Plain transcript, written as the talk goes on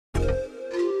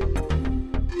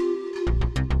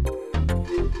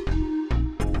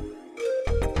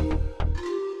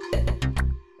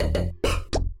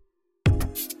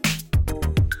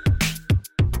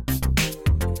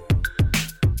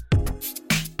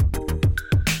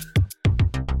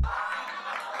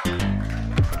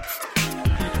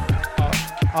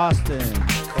Austin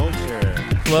Culture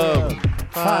Club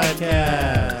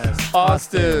Podcast.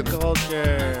 Austin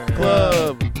Culture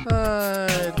Club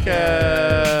Podcast.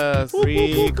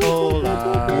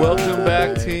 Ricola. Welcome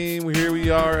back, team. Here we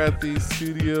are at the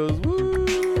studios. Woo.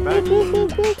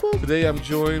 Today I'm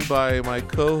joined by my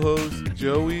co-host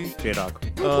Joey. J-Dog.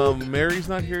 Mary's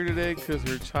not here today because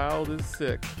her child is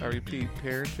sick. I repeat,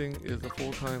 parenting is a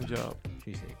full-time job.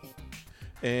 She's sick.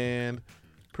 And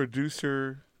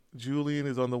producer Julian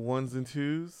is on the ones and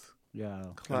twos. Yeah.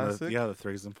 Classic. The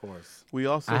threes and fours. We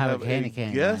also I have have a a candy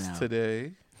cane guest right now.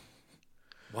 today.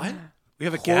 What? We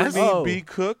have a Courtney guest? Oh. B.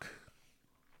 Cook.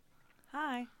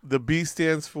 Hi. The B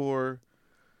stands for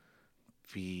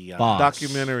Boss.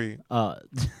 documentary.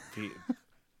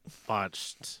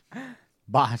 Botched.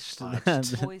 Botched.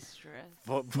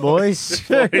 Boisterous.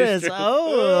 Boisterous.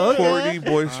 Oh, okay. Courtney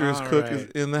Boisterous All Cook right.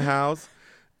 is in the house,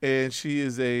 and she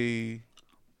is a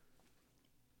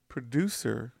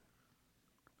producer,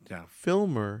 Yeah.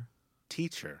 filmer,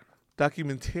 Teacher.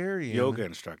 documentarian, Yoga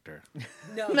instructor.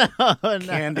 No. No.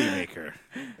 Candy maker.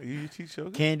 You teach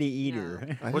yoga? Candy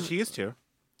eater. I Well, didn't- she used to.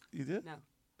 You did? No.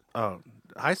 Oh,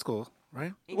 high school,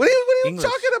 right? What are you English.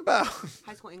 talking about?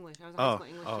 High school English. I was a Oh. high school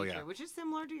English Oh, teacher, yeah. which is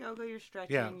similar to yoga. You're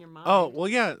stretching Yeah. your mind. Oh, well,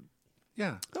 yeah.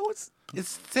 Yeah. No, it's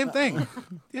It's the same thing.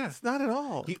 Yeah. not at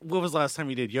all. What was the last time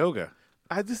you did yoga?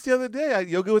 I just the other day I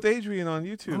yoga with Adrian on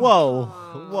YouTube. Whoa.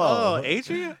 Oh, Whoa.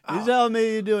 Adrian? You telling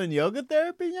me you're doing yoga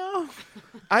therapy now?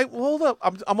 Hold up.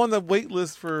 I'm on the wait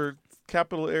list for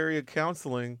Capital Area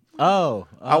Counseling. Oh.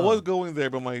 I was going there,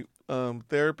 but my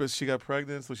therapist, she got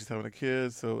pregnant, so she's having a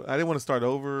kid. So I didn't want to start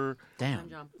over. Damn.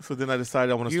 Jump. So then I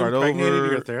decided I want to You start impregnated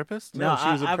over. your therapist? No, No, she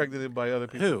was I- impregnated by other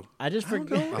people. Who? I just I don't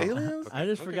forgot. know, aliens? I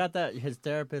just Okay. forgot that his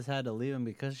therapist had to leave him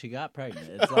because she got pregnant.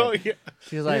 It's Oh, like, yeah.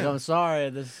 she's like, Yeah. I'm sorry.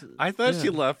 This. I thought Yeah. she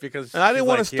left because And I didn't she's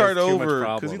want like, to he has start too much over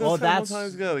problems. because you Well, know that's-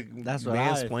 sometimes you gotta that's what I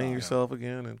mansplain thought. yourself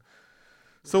again, and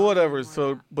so whatever.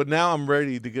 So, but now I'm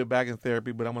ready to get back in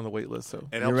therapy, but I'm on the wait list. So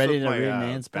It You're helps ready with to my,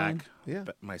 re-mansplain? back, yeah.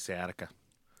 my sciatica.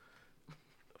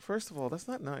 First of all, that's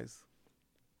not nice.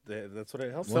 That's what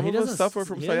it helps. Well, Some he of us doesn't suffer s-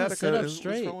 from he doesn't sciatica. sit up What's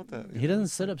straight. wrong with that? He doesn't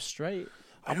sit up straight.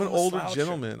 I'm an I older slouch it.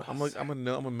 gentleman. I'm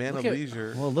a man Look of at-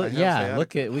 leisure. Well, I look, have yeah, sciatica.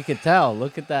 look at we could tell.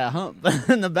 Look at that hump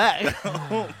in the back.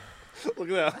 Look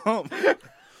at that hump.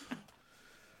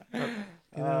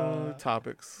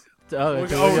 Topics. Oh, We're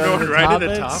can going we go to the right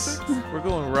into topics? topics? We're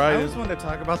going I right. always wanted to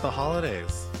talk about the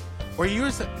holidays. Or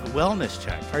yours, wellness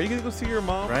check, Are you gonna go see your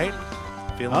mom? right?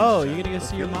 Feelings Oh, check. you gonna go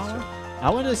see your Feelings mama? check. I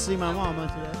went to see my mama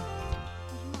today.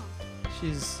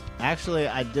 She's actually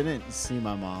I didn't see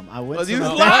my mom. I went. Oh, to you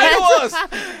my- lied to us.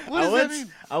 What does that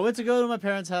mean? I went to go to my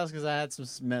parents' house because I had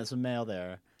some mail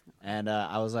there, and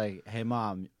I was like, "Hey,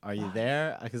 mom, are you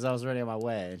there?" Because I was already on my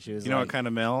way, and she was You know like, what kind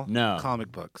of mail? No.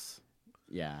 Comic books.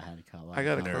 "Yeah, I had to call." I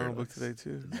got a Nerd. comic book today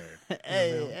too.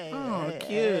 Hey, Oh,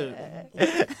 cute.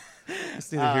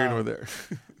 It's neither here nor there.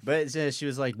 But she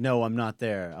was like, "No, I'm not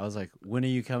there." I was like, "When are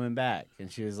you coming back?"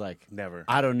 And she was like, Never.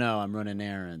 "I don't know. I'm running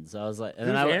errands." I was like, and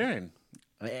Who's then Aaron?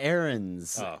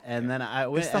 errands. Oh, And then I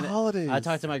went. It's the and holidays. I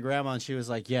talked to my grandma, and she was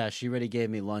like, "Yeah, she already gave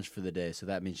me lunch for the day, so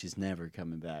that means she's never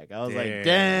coming back." I was like, Damn.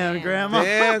 "Damn, grandma."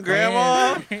 Damn,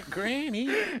 grandma. Granny.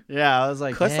 Yeah, I was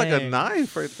like, That's like a "Dang."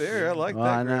 knife right there. I like Well,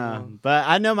 that. I Grandma. know, but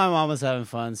I know my mom was having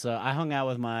fun, so I hung out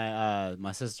with my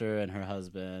my sister and her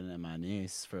husband and my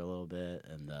niece for a little bit,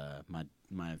 and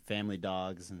my family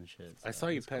dogs and shit. So I saw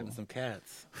it you was petting cool. some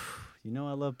cats. You know,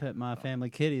 I love petting my family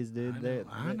kitties, dude.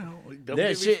 I know. Don't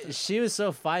There, get me she was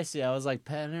so feisty. I was like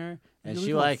petting her, and You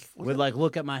she look like like- was would it- like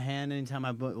look at my hand anytime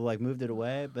I moved it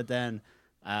away. But then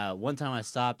one time I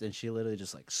stopped, and she literally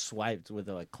just like swiped with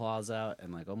her like claws out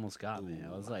and like almost got me.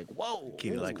 I was like, whoa.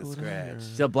 Kitty like a going on scratch. here?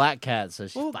 She's a black cat, so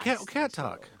she's Well, feisty. cat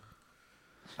talk.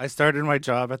 I started my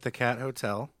job at the Cat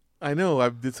Hotel. I know. I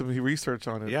did some research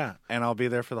on it. Yeah, and I'll be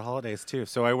there for the holidays too.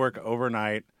 So I work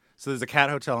overnight. So there's a cat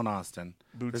hotel in Austin.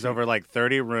 There's Boutique. over like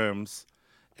 30 rooms,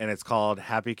 and it's called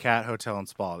Happy Cat Hotel and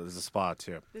Spa. There's a spa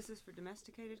too. This is for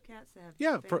domesticated cats that have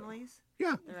Yeah, for- families.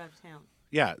 Yeah, They're out of town.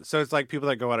 yeah. So it's like people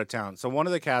that go out of town. So one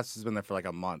of the cats has been there for like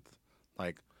a month,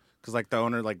 like because like the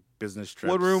owner like business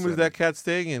trips. What room is and- that cat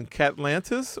staying in?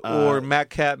 Catlantis or Matt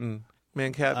Catton?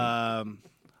 Manhattan.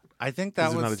 I think These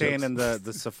that are not was a staying jokes. in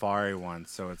the safari one.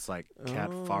 So it's like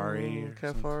Catfari or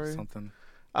Catfari. something.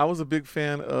 I was a big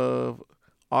fan of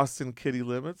Austin Kitty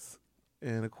Limits,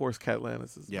 and of course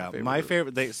Catlantis is Yeah, my favorite. my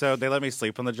favorite. They let me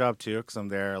sleep on the job too because I'm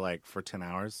there like for 10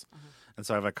 hours, and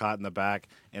so I have a cot in the back,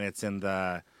 and it's in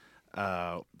the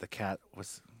cat.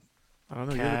 What's I don't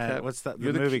know. You're the cat? cat. What's that?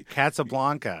 you're The the movie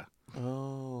Casablanca.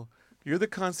 Oh, You're the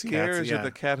concierge yeah. at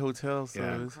the cat hotel, so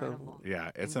Yeah. it's Incredible.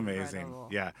 Yeah, it's amazing. Incredible.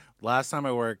 Yeah. Last time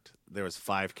I worked, there was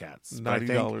 5 cats. But I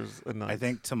think- $90 a night. I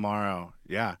think tomorrow.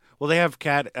 Yeah. Well, they have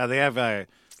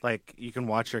like you can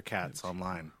watch your cats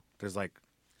online. There's like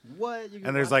What? You can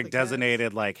and there's watch like the cats?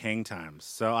 designated like hang times.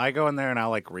 So I go in there and I'll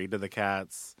like read to the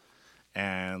cats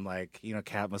and like,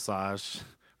 cat massage,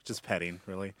 which is petting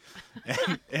really.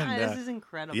 And, this is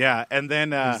incredible. yeah, and then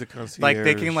He's a like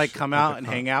they can concierge like come at out the and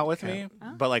hang out with me,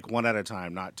 Oh. but like one at a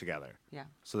time, not together. Yeah.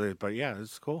 So but yeah,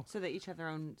 it's cool. So they each have their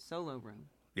own solo room.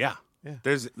 Yeah. Yeah.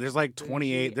 There's like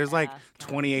 28 there's like Bougie-ass cat.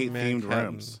 28 themed Manhattan.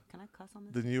 rooms. Can I cuss on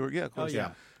this? The New York, yeah, of Oh course.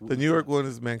 yeah. The New York one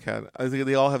is Manhattan. I think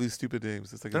they all have these stupid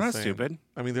names. It's like They're not insane. stupid.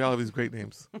 I mean, they all have these great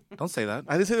names. Don't say that.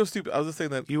 I didn't say they were stupid. I was just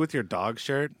saying that You with your dog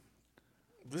shirt?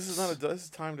 this is not a. This is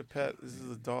time to pet. This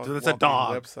is a dog. Dude, it's a walking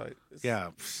dog. website. It's Yeah.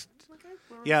 Okay,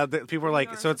 we're- Yeah, people are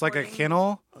like, are so it's like a supporting-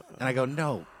 kennel? And I go,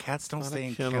 no, cats don't not stay a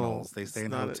in kennel. kennels. They stay It's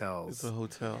in not hotels. It's a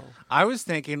hotel. I was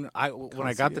thinking, when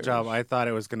I got the job, Concierge. I thought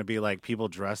it was going to be like people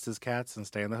dressed as cats and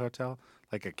stay in the hotel,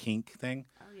 like a kink thing.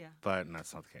 Oh yeah. But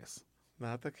that's not the case.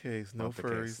 Not the case. No Not the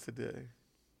furries case. today.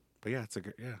 But yeah, it's a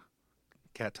good, yeah.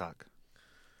 Cat talk.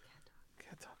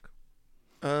 Cat talk.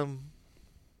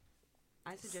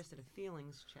 I suggested a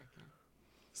feelings check-in.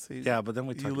 See, Yeah, but then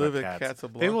we you talk live about at cats.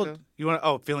 Maybe Casablanca. you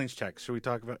want feelings check. Should we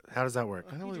talk about, how does that work?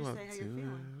 I don't You really just want say how to. you're do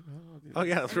feeling. it. I don't wanna do Oh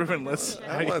yeah, this. Ruben, let's,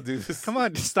 I don't want to do this. come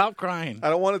on, just stop crying. I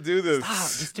don't want to do this. Stop,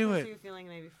 just do So it. you're feeling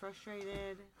maybe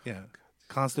frustrated, Yeah. a little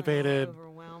Constipated,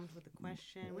 overwhelmed with the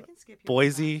question. We can skip your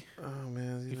Boise. Oh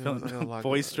man, You know, feeling I got a lot-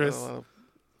 boisterous? I got a lot of-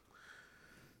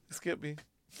 Skip me.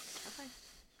 Okay.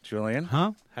 Julian,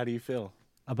 Huh? how do you feel?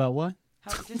 About what?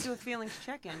 Just do a feelings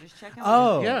check-in. Just check in.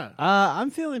 Oh, Yeah.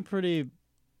 I'm feeling pretty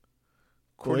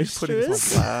Courtney's putting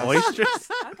this on blast. Boisterous?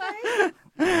 Okay.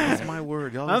 That's my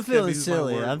word. Y'all I'm just can't feeling use my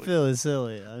silly. word. I'm feeling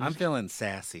silly. I'm feeling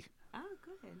sassy. Oh,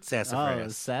 good.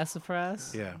 Sassafras.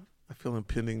 Sassafras? Yeah. I feel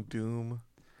impending doom.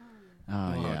 Oh,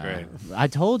 Oh, yeah. great. I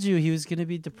told you he was going to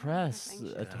be depressed.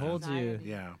 Anxious, I told you. anxiety.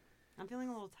 Yeah. I'm feeling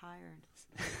a little tired.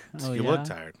 Oh, You yeah? look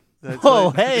tired. That's Oh,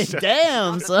 like- hey,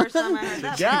 damn, Not the son. first time I heard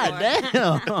that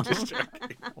God before.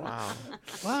 damn. Wow.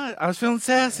 What? I was feeling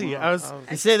sassy. I was.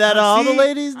 You say that to all the See?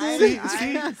 ladies, I-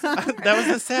 dude? That was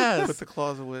the sass. Put the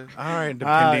claws away. All right,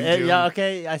 depending. Doom. yeah,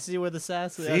 okay. I see where the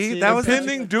sass is. I See, see that the was sass.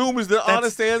 Impending doom is the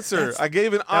honest answer. that's- I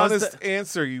gave an was honest the-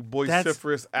 answer, you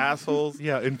boisterous assholes.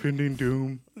 Yeah, impending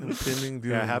doom. Impending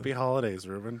doom. Yeah, happy holidays,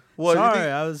 Ruben. What, you Sorry,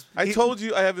 think- I was. I told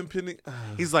you I have impending.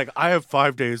 He's like, I have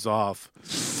 5 days off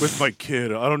with my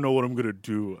kid. I don't know what I'm gonna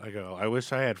do. I go, I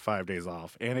wish I had 5 days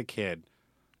off and a kid,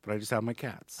 but I just have my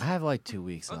cats. I have like 2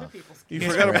 weeks Other off. people's You Yeah,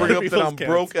 forgot to right. bring up that People's I'm cats.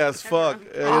 broke as fuck.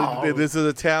 Oh. This is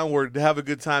a town where to have a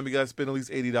good time, you got to spend at least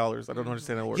 $80. I don't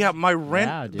understand how it works. Yeah, my rent,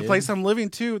 Yeah, the dude. place I'm living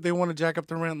too, they want to jack up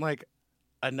the rent like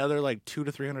another like $200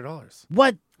 to $300.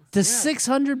 What? The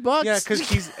 $600? Yeah, because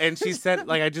she said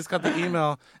like I just got the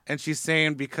email and she's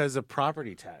saying because of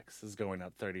property tax is going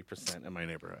up 30% in my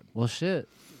neighborhood. Well, shit.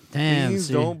 Damn. Beans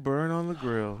See. don't burn on the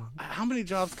grill. How many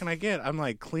jobs can I get? I'm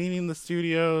like cleaning the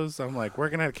studios. I'm like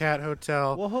working at a cat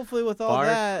hotel. Well, hopefully with all Bar-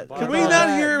 that. bar- Can with we all not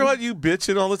that- hear about you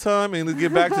bitching all the time and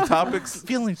get back to topics?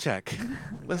 Feeling check.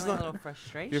 Let's feeling a not. little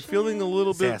frustration. You're feeling a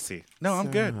little bit Sassy. No,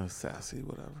 I'm good. Sassy,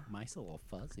 whatever. Mike's a little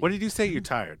fuzzy. What did you say? You're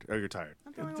tired. Oh, you're tired.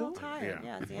 I'm feeling a little tired.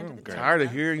 Yeah. Yeah, it's the end of the Great. day. Tired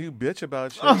of hearing you bitch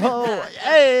about shit. Oh,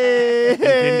 hey.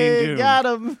 Impending doom. Got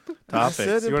him. Topics. said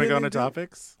You want to go impending into doom.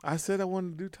 topics? I said I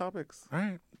wanted to do topics. All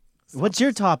right. What's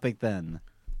your topic then?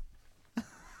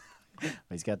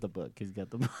 He's got the book. He's got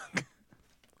the book.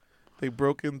 They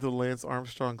broke into Lance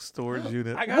Armstrong's storage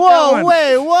unit. I got that Whoa, one.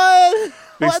 wait, what?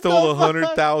 They What stole the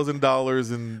fuck?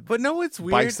 $100,000 in But no, it's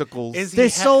weird. bicycles. Is he They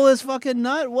stole his fucking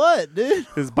nut? What, dude?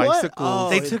 His What? bicycles. Oh,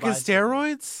 They his took his bicycle.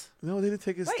 steroids. No, they didn't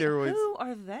take his Wait, steroids. who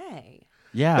are they?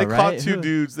 Yeah, They right? caught two Who-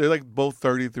 dudes. They're like both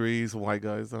 33s, white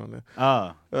guys. I don't know.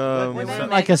 Oh. Um, Were they Like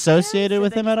Mexican? associated Did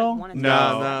with they him just, at like, all? wanna do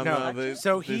No, it? no. They,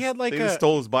 So he they- had like they a just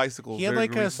stole his bicycles. he had They're like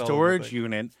gonna a resell them, I storage think.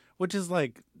 unit, which is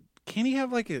like, can he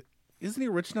have like a? Isn't he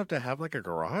rich enough to have like a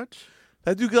garage?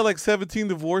 That dude got like 17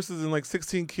 divorces and like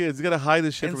 16 kids. He got to hide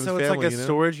this shit And from so his it's family. like a you know?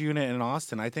 storage unit in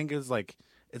Austin. I think it's like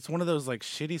it's one of those like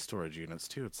shitty storage units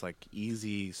too. It's like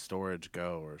Easy Storage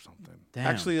Go or something. Damn.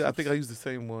 Actually, I think I used the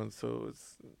same one, so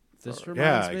it's this alright.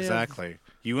 reminds Yeah, me exactly.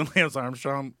 You and Lance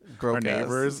Armstrong broke are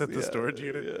neighbors asses. at the Yeah, storage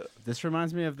unit. yeah. This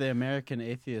reminds me of the American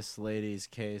Atheist lady's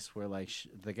case, where like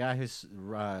the guy who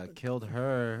killed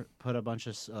her put a bunch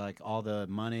of like all the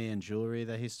money and jewelry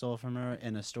that he stole from her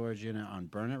in a storage unit on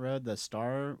Burnett Road, the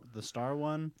Star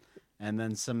one, and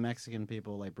then some Mexican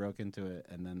people like broke into it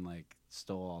and then like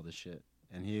stole all the shit,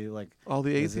 and he like All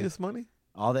the Is it- atheist money?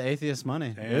 All the atheist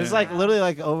money. It was Damn. like literally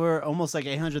like over almost like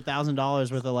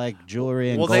 $800,000 worth of like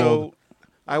jewelry and Well, gold. so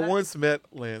I once met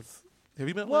Lance. Have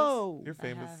you met Whoa. Lance? You're I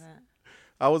famous. haven't.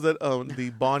 I was at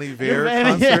the Bon You're Iver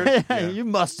famous. concert. Yeah, you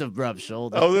must have rubbed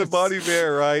shoulders. I was at Bon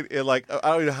Iver, right? And like,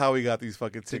 I don't know how we got these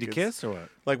fucking Did tickets. you kiss or what?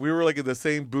 Like, we were like in the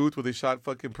same booth where they shot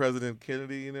fucking President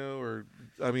Kennedy, you know, or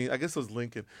I mean, I guess it was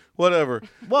Lincoln. Whatever.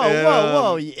 Whoa, And,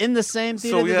 whoa! In the same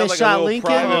theater so we that had they like shot a little Lincoln.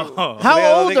 private. Oh. How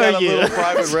they old got are a you? little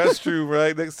private restroom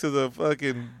right next to the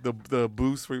fucking the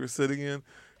booths we were sitting in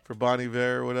for Bon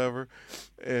Iver or whatever.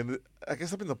 And I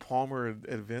guess I'm in the Palmer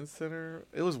Event Center.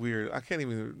 It was weird. I can't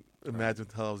even imagine what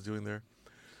the hell I was doing there.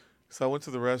 So I went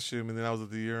to the restroom, and then I was at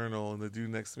the urinal, and the dude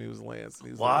next to me was Lance. And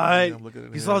he was What? Like, I'm looking at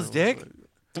You him, saw his and I was dick?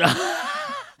 like-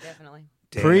 Definitely.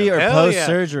 Pre or Hell post yeah.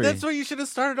 surgery? That's what you should have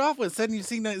started off with. Said you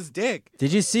seen his dick.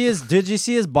 Did you see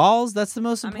his balls? That's the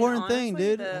most I mean, important thing,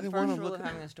 honestly, dude. I The didn't wanna first rule look of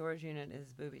at having a storage unit is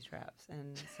booby traps,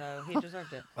 and so he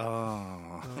deserved it.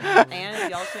 Oh. And if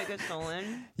y'all shit gets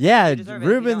stolen, Yeah, You deserve it. If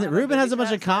you don't Ruben. have a Ruben has a booby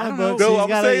bunch of trap, comic I don't books. know. No, He's I'm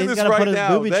gotta, saying he's this gotta right put his now.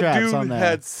 booby That traps dude on there.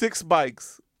 had 6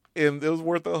 bikes, and it was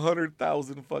worth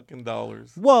 $100,000 fucking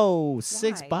dollars. Whoa,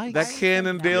 6 Why? bikes. That Why do you think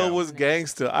Cannondale that was was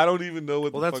gangsta. I don't even know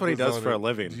what. Well, the that's fuck what he was does on for a it.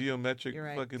 living. Geometric you're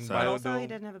right. fucking So- But also, he biodome.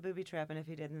 didn't have a booby trap, and if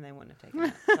he didn't, they wouldn't have taken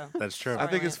it. So. That's true. I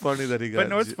think it's funny that he got. But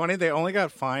no, it's funny. They only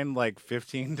got fined like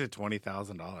 $15,000 to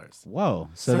 $20,000. Whoa,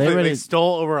 so So they they really.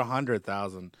 stole over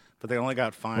 100,000, but they only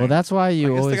got fined. Well, that's why I you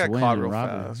guess they always got win, caught real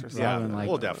Robin. fast or something. Yeah, Robin, like,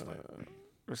 well, definitely.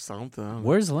 or something.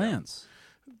 where's Lance?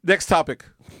 Next topic?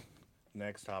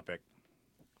 Next topic.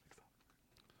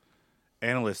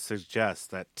 Analysts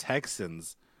suggest that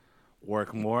Texans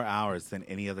work more hours than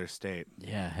any other state.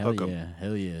 Yeah, hell Hook 'em. yeah,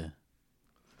 hell yeah.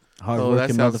 Oh, Hard-working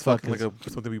that sounds fucking motherfuckers. like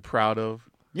something to be proud of.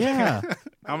 Yeah.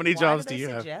 How many Why jobs did do you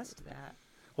they have? suggest that?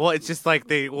 Well, it's just like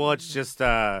they. Well, it's just.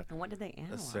 And what did they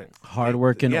analyze? it.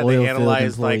 Hard-working Yeah, oil they field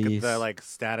analyze employees. like the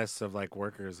status of like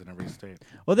workers in every state.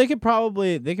 Well, they could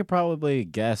probably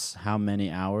guess how many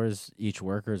hours each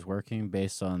worker is working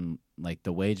based on like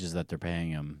the wages that they're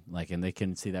paying them. Like, and they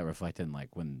can see that reflected in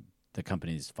like when the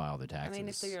companies file their I taxes. mean,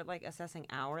 if you're like assessing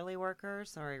hourly workers,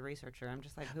 sorry, researcher, I'm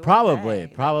just like, who Probably- are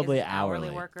they? probably like, is it hourly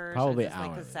hourly. workers. Probably Because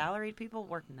hourly. salaried people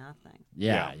work nothing.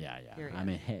 yeah. Period. I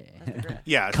mean, hey. That's the grift.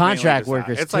 Yeah, it's Contract mainly just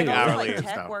workers, It's like too. And also, hourly like and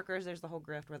tech stuff. workers, there's the whole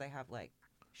grift where they have like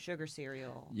sugar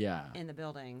cereal Yeah. in the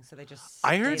building, so they just.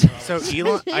 I heard stay there all so day.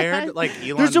 Elon. I heard like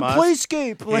Elon There's a Musk.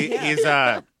 playscape. He's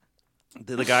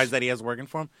the guys that he has working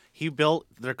for him. He built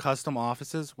their custom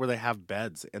offices where they have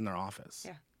beds in their office.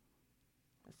 Yeah.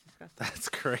 That's disgusting. That's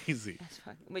crazy. That's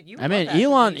fucking, but you I mean, love that 'cause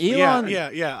Elon. you- Yeah,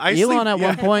 yeah. I Elon sleep, at yeah.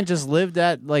 one point just lived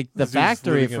at like the This dude's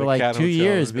factory living in for a like cat 2 hotel.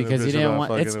 years He's gonna because he bitch didn't about want.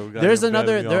 fucking It's a goddamn there's bed in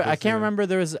another. the There, I office, can't yeah. remember.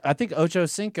 There was. I think Ocho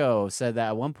Cinco said that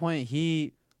at one point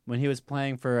when he was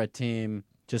playing for a team,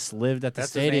 just lived at the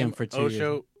That's his stadium name, for 2 years.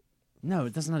 Osho. No,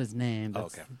 that's not his name. Oh,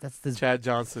 That's, okay. that's the. Chad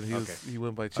Johnson. Okay. He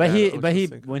went by Chad. But he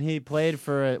Ochocinco. when he played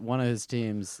for one of his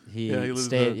teams, he Yeah, he lived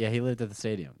stayed. there. Yeah, he lived at the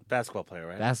stadium. Basketball player,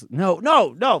 right? That's no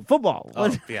football. oh,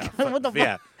 What, yeah. what the fuck?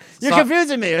 Yeah. You're So-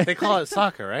 confusing me. They call it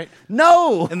soccer, right?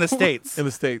 No. In the States. in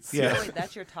the States. Yeah. So wait,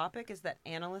 that's your topic? Is that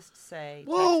analysts say?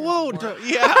 Whoa, Texans whoa. work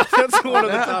Yeah, that's one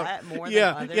of the more top. more than Yeah,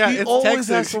 others? yeah. He it's always Texas.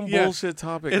 has some Yeah. bullshit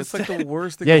topic. It's like the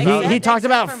worst thing. Yeah, about he it. talked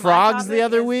about for my frogs the topic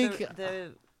other is week.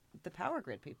 The power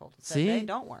grid people said See? they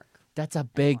don't work. That's a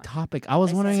big Anymore. topic. I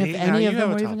was They wondering said- if See, now any you of them have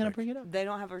a were even going to topic. bring it up. They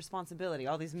don't have a responsibility.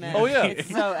 All these men. Oh, yeah. It's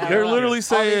so They're out literally of-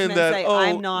 saying all these men that, say, oh,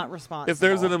 I'm not responsible. If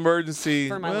there's an emergency,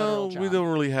 For my well, literal we job. don't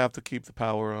really have to keep the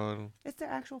power on. It's their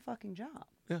actual fucking job.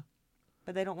 Yeah.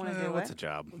 But they don't want to do What's it. a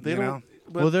job? They you don't. know?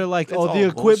 But Well, they're like, it's oh, all the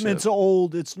equipment's bullshit.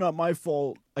 old. It's not my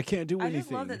fault. I can't do I anything.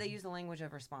 just love that they use the language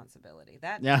of responsibility.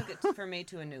 That Yeah. took it for me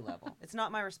to a new level. It's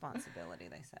not my responsibility,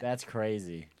 they say. That's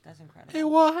crazy. That's incredible. Hey,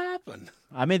 what happened?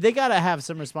 I mean, they gotta have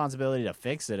some responsibility to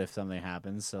fix it if something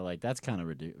happens. So, like, that's kind of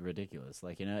ridiculous.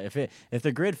 Like, you know, if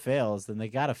the grid fails, then they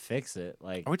gotta fix it.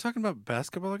 Like, Are we talking about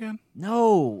basketball again?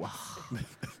 no.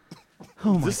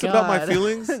 Oh my Is this god. about my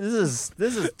feelings? this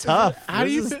is tough. How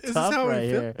do you This feel- is is this tough how right it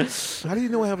here. How do you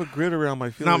know I have a grid around my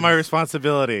It's feelings? not my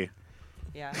responsibility.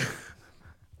 Yeah.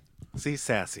 See,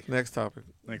 sassy. Next topic.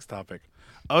 Next topic.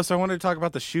 Oh, so I wanted to talk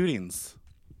about the shootings.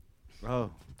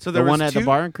 Oh, So the there one was at the two-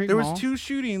 Barton Creek There Mall? was 2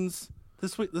 shootings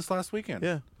this last weekend.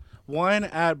 Yeah. One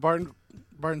at Barton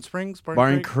Springs.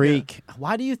 Barton Creek. Creek.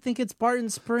 Why do you think it's Barton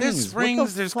Springs? There's What the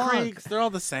springs. There's fuck? creeks. They're all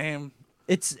the same.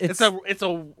 It's It's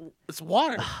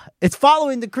water. it's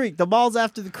following the creek. The mall's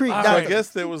after the creek. All So Now- I guess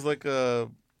there was like a.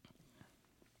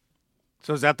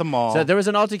 So it's at the mall. So there was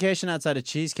an altercation outside a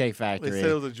Cheesecake They Factory.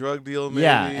 said it was a drug deal. Maybe.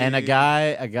 Yeah, and a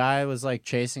guy was like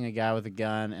chasing a guy with a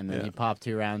gun, and then Yeah. he popped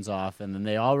 2 rounds off, and then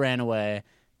they all ran away.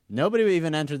 Nobody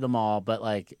even entered the mall, but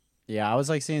like Yeah, I was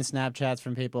like seeing Snapchats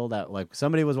from people that like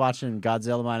somebody was watching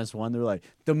Godzilla -1. They're like,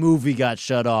 the movie got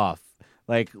shut off.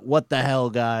 Like, what the hell,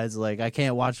 guys? Like, I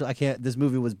can't watch. I can't. This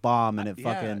movie was bomb, and it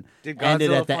fucking Did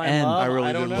ended Godzilla at the find end. love? I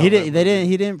really don't did know. love He that didn't. They movie. didn't.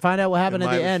 He didn't find out what happened In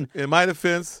at the my end. In my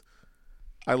defense,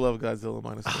 I love Godzilla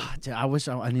 -1. Dude, I wish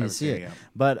I need to Haven't see seen it. it yet.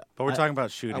 But But we're I- talking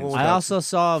about shootings. I I also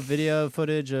saw video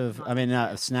footage of,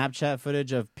 Snapchat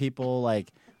footage of people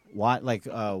like,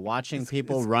 watching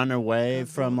people run away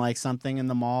from like something in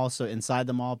the mall. So inside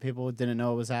the mall, people didn't know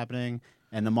what was happening,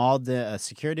 and the mall,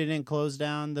 security didn't close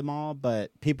down the mall,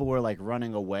 but people were like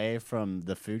running away from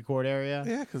the food court area.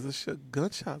 Yeah, because it's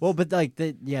gunshots. Well, but like,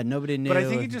 nobody knew. But I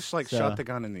think he just like so- shot the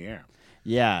gun in the air.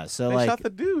 Yeah, so they like, shot the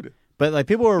dude. but like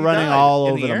people were He running died all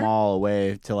in over the the air? mall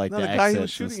away to like No, the the guy he was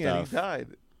exits and shooting at, stuff. he died.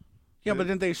 Yeah, but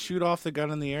didn't they shoot off the gun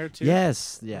in the air too?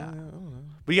 Yes, yeah. I don't know.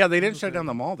 But yeah, they didn't shut down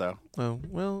the mall though. Oh,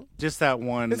 well, Just that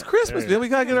one. it's Christmas, area. man. We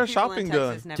gotta get our People in shopping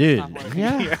Texas done. never Dude, stop working.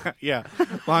 yeah. Yeah,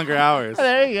 longer hours.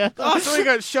 There you go. Oh, somebody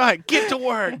got shot. Get to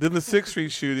work. Then the 6th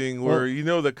Street shooting, where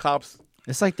Well- the cops.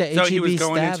 It's like the So HEB he was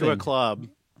going stabbing. into a club,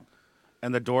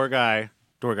 and the door guy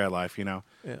life, Yeah.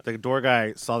 the door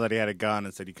guy saw that he had a gun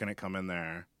and said he couldn't come in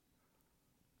there.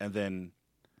 And then,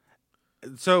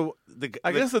 so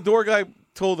I guess the door guy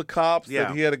told the cops Yeah.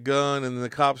 that he had a gun, and then the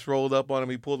cops rolled up on him.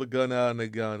 He pulled the gun out, and they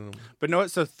gunned him. but no,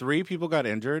 what? So 3 people got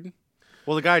injured.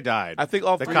 Well, the guy died. I think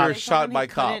all The 3 cops- were They told shot him by he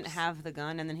couldn't cops. have the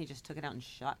gun, and then he just took it out and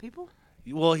shot people.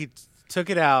 Well, he took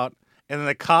it out, and then the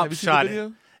Have cops you seen shot the it.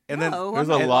 video? And then No, There's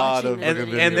I'm a not lot watching of this fucking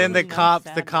video. and then the videos. cops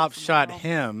Sadness shot and all.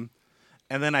 him,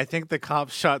 and then I think the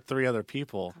cops shot 3 other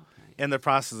people in the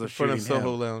process of In front shooting of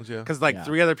Soho him. Lounge, yeah. Because like Yeah.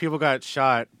 3 other people got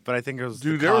shot, but I think it was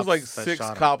Dude, the there was cops like that 6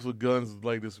 shot him. cops with guns,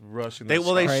 like just rushing. They and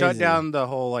well, they shot. shut Crazy. down the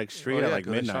whole like street Oh, yeah, at like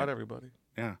 'cause they midnight. shot everybody.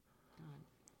 Yeah,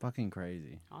 Fucking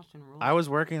crazy. Austin rules. I was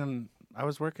working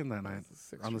that night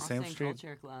on the same Austin street.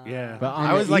 Culture Club. Yeah, But on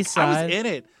I the was like, east I side- was in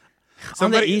it.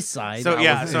 On the east side. So I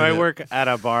yeah, wasn't so in I it. work at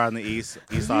a bar on the East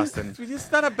Austin.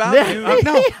 It's not about Yeah. you.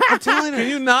 No, I'm telling Can you.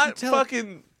 you not telling-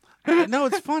 fucking? No,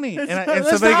 it's funny. And That's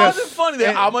somebody how goes, it's funny.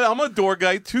 and- I'm a door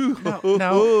guy too.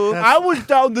 no, I was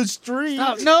down the street.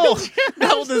 no,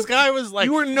 this guy was like,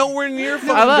 you were nowhere near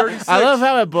fucking I love, 36. I love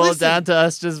how it boiled Listen. down to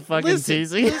us just fucking listen,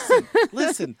 teasing.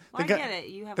 listen. Well, The I guy, get it.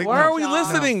 You have. the- a Why are good we job,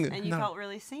 listening? And you No. felt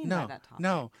really seen by no, that topic.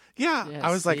 no, yeah. Yeah, I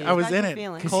was like, see. I was Guys in are it.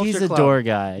 feeling. Because Culture he's a club. door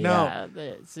guy. No.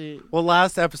 Yeah, see. Well,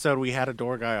 last episode we had a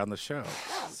door guy on the show,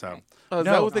 so. Oh, is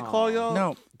No. that what they call y'all?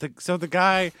 No, so the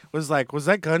guy was like, "Was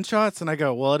that gunshots?" And I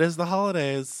go, "Well, it is the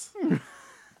holidays."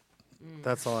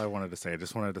 That's all I wanted to say. I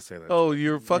just wanted to say that. Oh,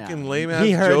 your fucking Yeah. lame ass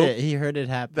He heard joke. it. He heard it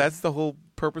happen. That's the whole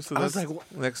purpose of I was this.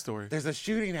 like, Next story. There's a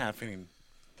shooting happening.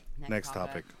 Next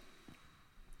topic.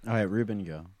 All right, Rubin,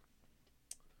 go.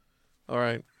 All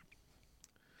right.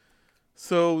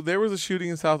 So there was a shooting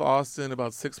in South Austin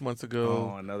about 6 months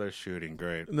ago. Oh, another shooting.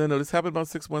 Great. No, this happened about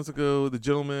 6 months ago. The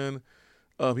gentleman,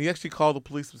 he actually called the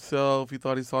police himself. He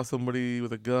thought he saw somebody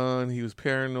with a gun. He was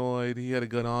paranoid. He had a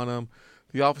gun on him.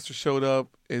 The officer showed up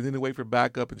and didn't wait for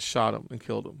backup and shot him and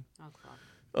killed him. Oh,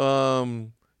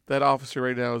 fuck. That officer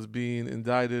right now is being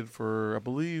indicted for, I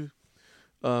believe,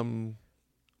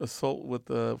 assault with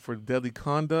for deadly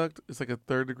conduct. It's like a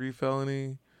 3rd-degree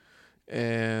felony,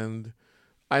 and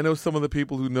I know some of the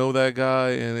people who know that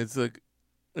guy, and it's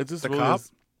just The really cop?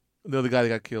 no, the guy that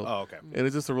got killed. Oh, okay. And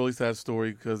it's just a really sad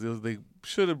story because they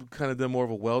should have kind of done more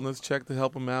of a wellness check to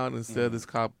help him out. And instead, this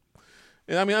cop.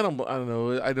 And I mean, I don't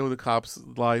know. I know the cop's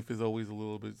life is always a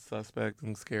little bit suspect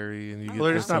and scary, and you get Well,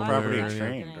 they're just not somewhere, properly and-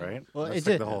 trained, right? Well, That's it's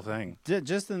like a- the whole thing.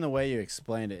 Just in the way you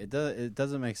explained it, it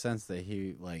doesn't make sense that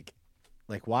he like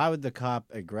why would the cop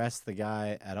aggress the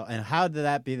guy at all? And how did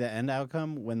that be the end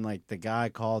outcome when like the guy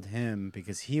called him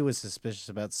because he was suspicious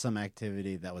about some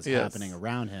activity that was Yes. happening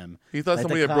around him? He thought Like the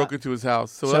somebody had cop- broke into his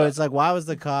house. So it's like, why was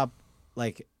the cop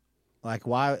like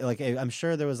why I'm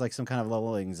sure there was like some kind of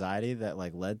level of anxiety that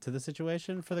like led to the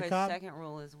situation for the Okay, cop. second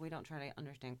rule is we don't try to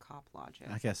understand cop logic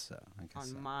I guess so. on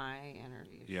so. my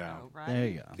interview Yeah. show, right? There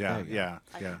you go. Yeah, There you go.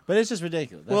 yeah. But it's just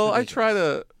ridiculous. That's well, I ridiculous. try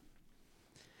to.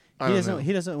 I He don't doesn't. know.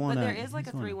 He doesn't want But to. there is like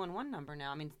a 311 number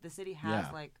now. I mean, the city has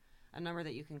Yeah. like a number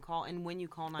that you can call, and when you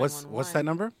call 911, What's that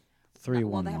number?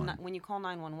 311. when you call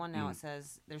 911 now, it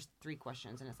says there's 3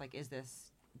 questions, and it's like, is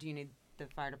this? Do you need the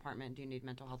fire department? Do you need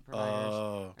mental health providers?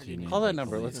 Oh, Or do you need call that police?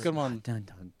 number. Let's get one. Dun,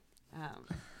 dun.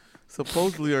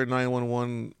 Supposedly, our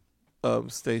 911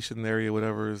 station area,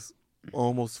 whatever, is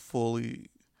almost fully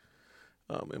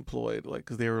employed. Like,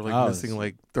 because they were like Oh, missing so-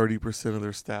 like 30% of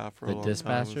their staff for The a long time.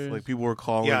 dispatchers? Like people were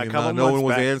calling, Yeah, a and couple no one months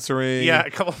was back- answering. Yeah,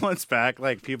 a couple months back,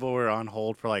 like people were on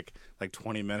hold for like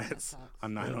 20 minutes sucks.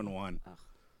 on 911.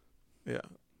 yeah.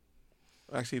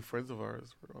 Actually, friends of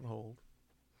ours were on hold.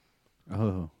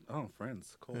 Oh, Oh,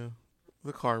 Friends. Cool. Yeah.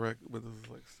 The car wreck, but this is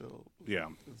like still Yeah.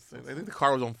 insane. I think the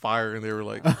car was on fire, and they were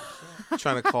like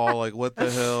trying to call, like, what the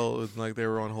hell? And, like, they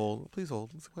were on hold. Please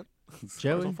hold. It's like, what? The car's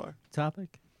Joey, on fire.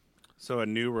 topic? So a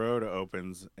new road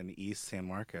opens in East San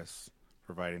Marcos,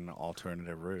 providing an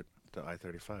alternative route to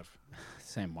I-35.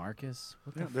 San Marcos?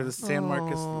 What the Yeah, there's a San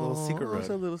Marcos little secret Oh, it's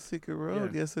a road. little secret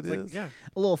road. Yeah. Yes, it It's is. like, yeah.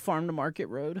 A little farm to market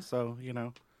road. So,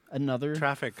 Another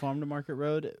traffic. farm to market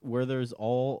road where there's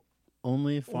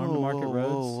only farm to market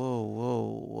roads.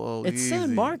 Whoa. It's San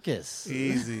Easy. Marcos.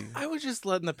 Easy. I was just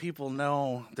letting the people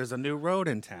know there's a new road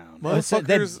in town. Well,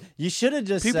 Motherfuckers- You should have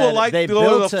just People said like they to go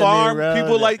built to a the farm. new road.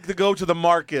 People like to go to the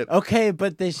market. Okay,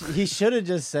 but he should have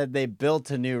just said they built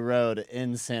a new road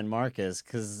in San Marcos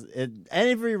because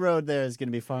every road there is going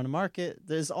to be farm to market.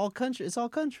 There's all country. It's all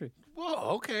country.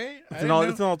 Whoa, okay. It's an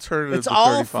alternative. It's to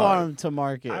all 35. farm to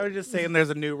market. I was just saying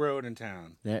there's a new road in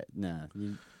town.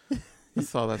 I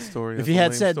saw that story. If That's you a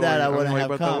had lame said story. that, I don't wouldn't know why you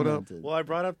have brought that one up. commented. Well, I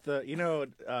brought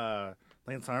up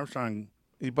Lance Armstrong.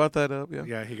 You brought that up, yeah.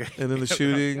 Yeah, he got. And then the Are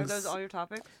shootings. those all your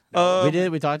topics?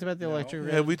 We talked about the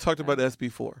electric And we talked about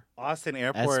SB4. Austin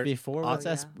Airport. SB4. What's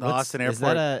yeah. SB? The Austin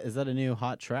Airport. Is that a new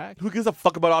hot track? Who gives a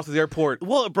fuck about Austin's airport?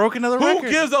 Well, it broke another Who record.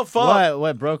 gives a fuck?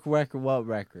 What broke record? What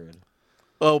record?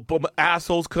 Oh, but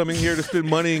assholes coming here to spend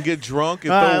money and get drunk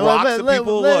and All throw right, well, rocks let- at let-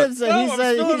 people. let What? him say- No, he I'm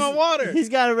said spilling my water. He's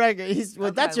got a record.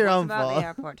 That's your what's own about fault. the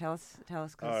airport? Tell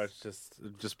us. Oh,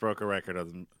 it just broke a record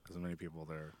of as many people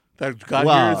there. That got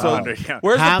Wow. here. So Yeah.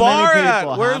 where's How the bar many at?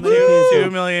 people? Where's How many Woo! people?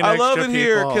 2 million I love it extra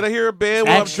here. people. Can I hear a band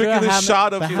while I'm Extra? drinking How this ma-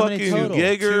 shot of but how many fucking total?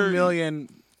 Jaeger? 2 million.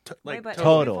 Wait, but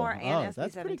Total. SB4 and Oh, SB17.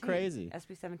 that's pretty crazy.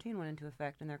 SB17 went into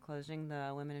effect, and they're closing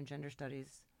the Women and Gender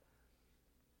Studies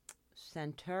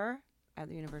Center at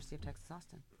the University of Texas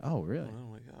Austin. Oh, really?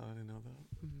 Oh my god, I didn't know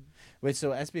that. Wait,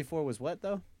 so SB4 was what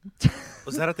though?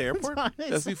 Was that at the airport?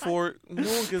 SB4, no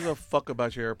one gives a fuck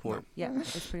about your airport. Yeah,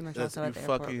 it's pretty much That's also you at the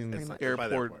airport. fucking pretty much.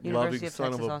 airport University loving of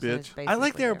son Texas of a Austin is bitch. I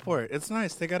like the basically airport. It's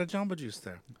nice. They got a Jamba Juice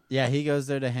there. Yeah, he goes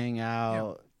there to hang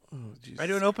out. Oh, Jesus. I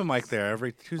do an open mic there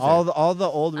every Tuesday. All the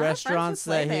old I have restaurants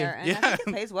friends who that play he. there, and I think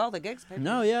it pays well. The gigs pay.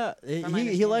 No, pretty- yeah, my he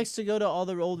understanding. likes to go to all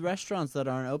the old restaurants that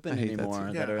aren't open I hate that anymore.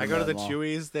 too. That yeah, are I in go to the mall.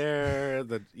 Chewy's there.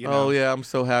 Oh yeah, I'm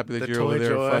so happy that the you're over Toy there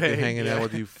Joy. fucking hanging Yeah. out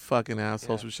with you fucking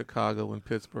assholes Yeah. from Chicago and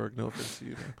Pittsburgh. No offense to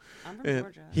you. man. I'm from And-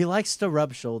 Georgia. He likes to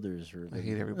rub shoulders. I Rubin.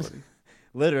 hate everybody.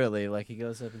 Literally, like he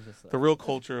goes up and just. The real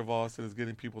culture of Austin is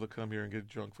getting people to come here and get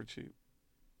drunk for cheap.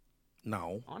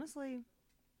 No. Honestly,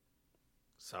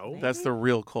 So Maybe. That's the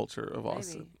real culture of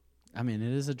Austin. maybe. I mean,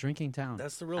 it is a drinking town.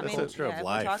 that's the real I mean, culture yeah, of if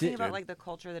life. we're talking dude. about like the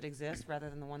culture that exists rather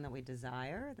than the one that we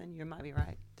desire, then you might be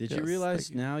right. Did Yes, you realize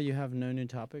thank you. now you have no new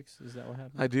topics? Is that what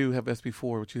happened? I do have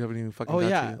SB4, but you haven't even fucking Oh got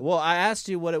yeah. to yet. Well, I asked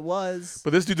you what it was.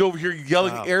 But this dude's over here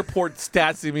yelling Wow. airport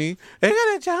stats at me. I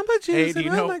got a Jamba Juice. Hey, do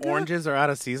you and oh know my God. oranges are out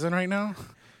of season right now?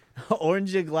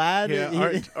 Orange you glad?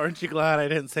 Yeah, aren't you glad I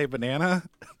didn't say banana?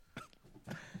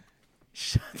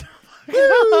 Shut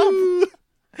the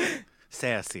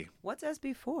Sassy. What's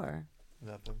SB4?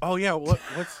 Nothing. Oh yeah,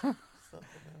 what's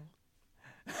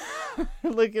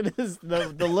Look at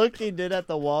the look he did at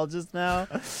the wall just now.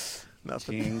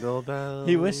 Nothing. Jingle bells?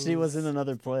 He wished he was in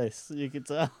another place. You could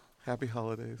tell. Happy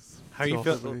holidays. How you to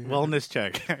feel? everybody. Wellness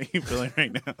check. How you feeling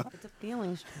right now? It's a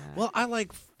feelings check. Well, I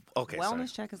like. Okay, wellness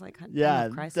sorry. check is like kind Yeah,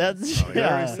 of crisis. that's Oh, Did I yeah.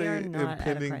 already We say are not at a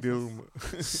impending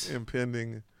crisis. doom?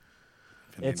 Impending.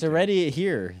 It's already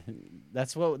here.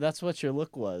 That's what your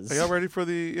look was. Are y'all ready for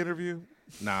the interview?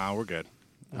 Nah, we're good.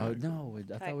 Oh no,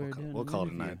 I thought we were doing. We'll an call it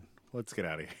a interview. night. Let's get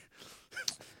out of here.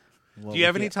 Well, Do you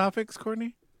have we any get- topics,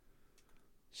 Courtney?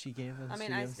 She gave us. I mean,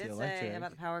 she I gave us the did say electric.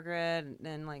 about the power grid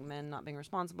and like men not being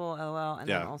responsible, lol, and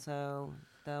Yeah. then also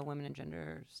the Women and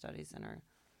Gender Studies Center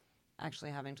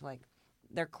actually having to like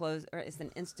they're closed, or it's an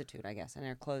institute, I guess, and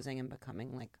they're closing and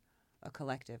becoming like a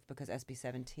collective because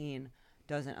SB17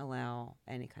 doesn't allow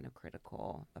any kind of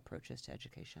critical approaches to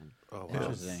education. Oh,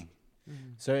 Interesting.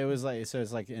 Mhm. So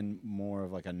it's like in more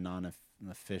of like a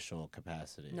non-official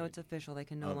capacity. No, it's official. They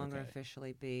can no Oh, longer okay.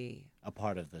 officially be a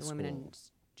part of the the school. Women and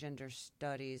Gender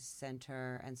Studies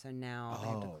Center, and so now they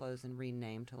have to Oh. close and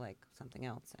rename to like something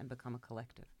else and become a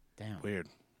collective Damn. Weird.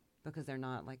 because they're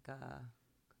not like a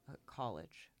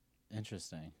college.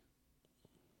 Interesting.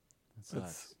 That sucks.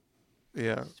 That's,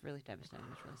 yeah. It's really devastating.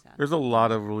 It's really sad. There's a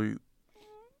lot of really.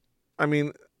 I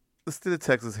mean, the state of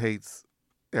Texas hates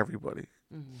everybody,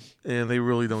 Mhm. and they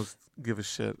really don't give a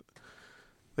shit.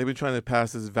 They've been trying to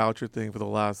pass this voucher thing for the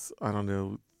last, I don't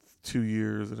know, 2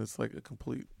 years, and it's like a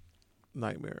complete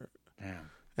nightmare. Damn.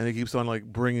 And it keeps on like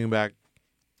bringing back,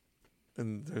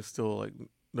 and there's still like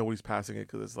nobody's passing it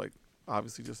because it's like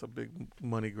obviously just a big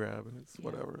money grab, and it's Yeah.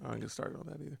 whatever. I don't get started on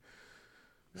that either.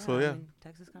 So, yeah. I mean,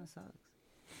 Texas kind of sucks.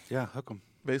 Yeah, hook 'em.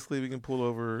 Basically, we can pull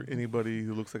over anybody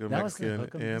who looks like a That was the Mexican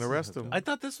hook 'em? and This is arrest hook them. 'em. I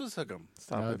thought this was hook 'em.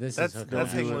 Stop No, it. this That's- is hook 'em.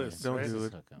 that's Don't do loose, it. Don't right? do This it.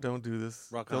 is hook 'em. Don't do this.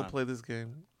 Rock Don't on. play this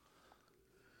game.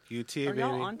 UT, Are baby.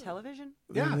 y'all on television?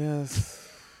 Yeah, Yes.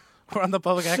 we're on the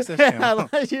public access I channel.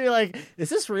 like- You're like, is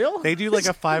this real? They do like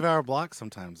a 5-hour block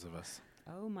sometimes of us.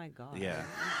 Oh my god. Yeah.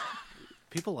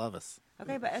 People love us.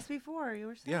 Okay, but SB4, you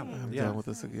were saying. Yeah, I'm yeah. done with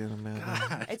this again, Amanda.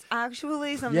 God. It's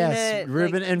actually something Yes, that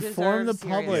Rubin, like, inform the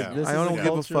deserves public. serious- This I is don't a give a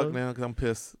cultural- fuck now because I'm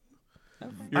pissed.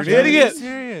 Okay. You're an I'm idiot.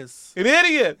 serious. An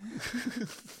idiot. I'm Do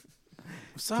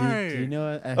sorry. you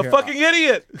know what? A fucking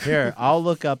idiot. Here, I'll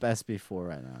look up SB4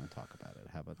 right now and talk about it.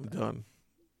 How about I'm that? done.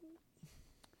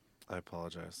 I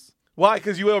apologize. Why?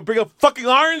 Because you ever bring up fucking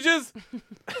oranges? You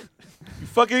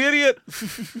fucking idiot.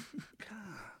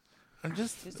 I'm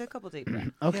just. Just a couple deep breaths.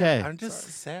 Okay. Yeah, I'm just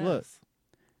sad. Look.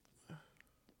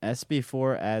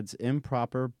 SB4 adds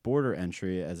improper border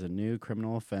entry as a new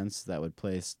criminal offense that would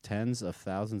place tens of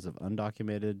thousands of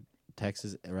undocumented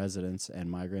Texas residents and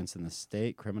migrants in the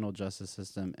state criminal justice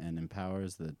system and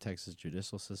empowers the Texas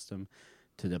judicial system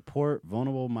to deport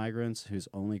vulnerable migrants whose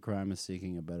only crime is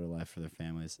seeking a better life for their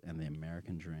families and the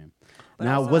American dream. But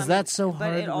Now, also, was I that mean, so but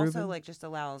hard, it also Reuben? like just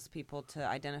allows people to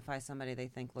identify somebody they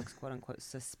think looks quote unquote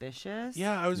suspicious.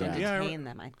 Yeah, I was. Yeah. And Yeah, detain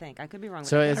them. I think I could be wrong.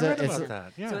 So with is I that. read it- is about it-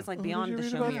 that. Yeah. So it's like Oh, beyond did the you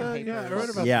show read me your about that? papers. Yeah, I read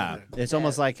about Yeah, that. it's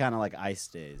almost like kind of like ICE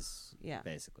days. Yeah.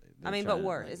 Basically. I mean, but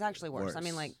worse. It's actually worse. I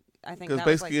mean, like I think Because that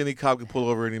was basically like, any cop can pull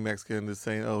over any Mexican just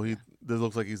saying, "Oh, this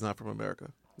looks like he's not from America."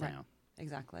 Right. Damn,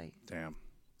 exactly Damn.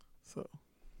 So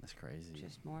that's crazy.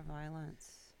 just more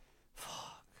violence.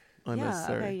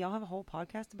 unnecessary. Yeah. Okay. Y'all have a whole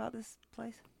podcast about this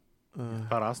place.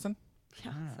 About Austin?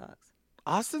 Yeah. Ah. Sucks.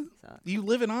 Austin? Sucks. You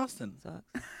live in Austin. Sucks.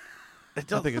 It I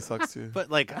don't- think it sucks too. But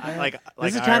like,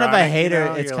 This is kind of a ironic, you hater.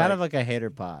 know? It's You're kind of like a hater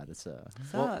pod. It's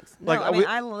Sucks. like, no, are I mean, we-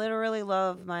 I literally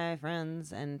love my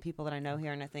friends and people that I know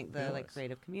here, and I think the like Yes.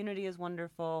 creative community is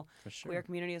wonderful. for sure. Queer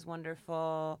community is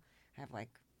wonderful. I have like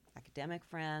academic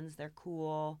friends; they're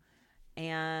cool.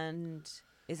 And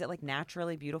is it like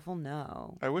naturally beautiful?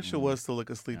 No. I wish it was still like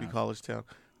a sleepy Yeah. college town.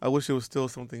 I wish it was still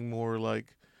something more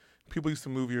like people used to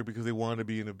move here because they wanted to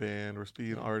be in a band or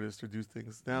be an artist or do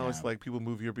things. Now it's Yeah. like people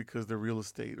move here because they're real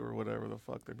estate or whatever the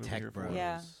fuck they're moving Tech here bros. for.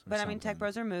 Yeah, or but I mean, tech something.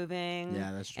 bros are moving.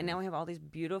 Yeah, that's true. And now we have all these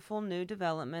beautiful new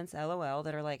developments, LOL,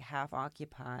 that are like half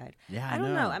occupied. Yeah, I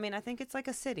don't know. I mean, I think it's like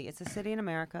a city. It's a city in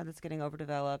America that's getting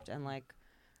overdeveloped, and like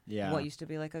yeah, what used to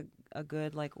be like a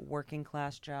good like working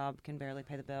class job can barely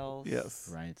pay the bills. Yes.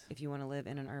 right. If you want to live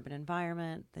in an urban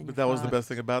environment, then But you're that was the fucked. best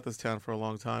thing about this town for a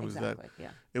long time is that Exactly. Yeah.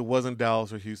 it wasn't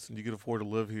Dallas or Houston. You could afford to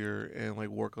live here and like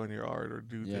work on your art or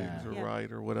do Yeah. things or Yeah.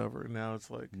 write or whatever. And now it's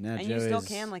like Now And you still Joey's-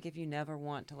 can like if you never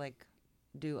want to like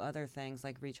do other things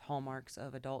like reach hallmarks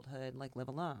of adulthood, like live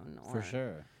alone or for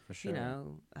sure, for sure. you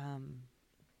know,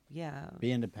 yeah,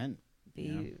 be independent.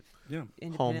 be Yeah.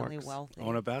 independently Hallmarks. wealthy.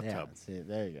 Own a Yeah, bathtub. see,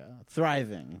 there you go.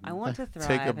 Thriving. I want to thrive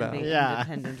Take a and bow. be Yeah.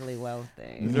 independently wealthy.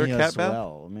 Is there a Me cat as bath?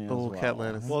 well, me as Oh, well.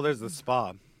 Catlantis. Well, there's the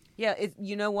spa. Yeah,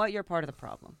 you know what? You're part of the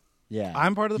problem. Yeah,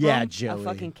 I'm part of the yeah, problem? Joey. A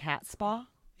fucking cat spa.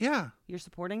 Yeah. You're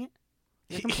supporting it.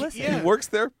 You're complicit. Yeah. he works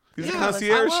there. He's a Yeah,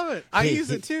 concierge. I love it. I Hey, use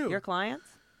it too. Your clients,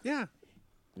 Yeah.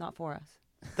 not for us.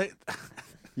 They,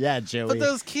 Yeah, Joey. but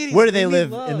those kitties. Where do they need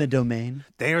live love. in the domain?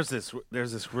 There's this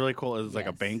really cool. It's like a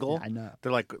Yes. Bengal. I know.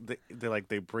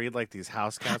 They breed like these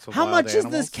house cats with How wild much is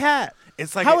animals. this cat?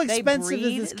 It's like How a- They expensive is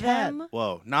breed this cat? them?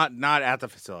 whoa, not at the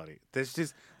facility. There's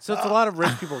just so it's a lot of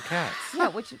rich people cats. Yeah,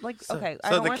 which like okay, I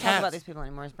so don't the want to talk about cats- these people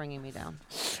anymore. It's bringing me down.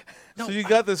 So you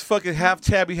got this fucking half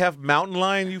tabby, half mountain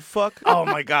lion, you fuck. Oh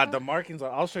my god, the markings.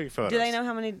 I'll show you photos. Do they know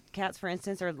how many cats, for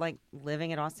instance, are like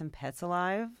living at Austin Pets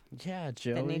Alive Yeah,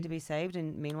 Joey. that need to be saved,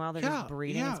 and meanwhile they're Yeah, just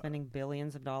breeding yeah. and spending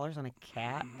billions of dollars on a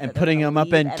cat And that they're putting gonna him up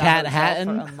leave in at a Cat hotel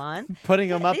Hatton? for a month. Putting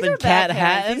them up These in are bad Cat parents.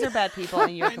 Hatton. These are bad people,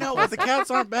 and you're I know, but the cats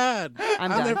aren't bad.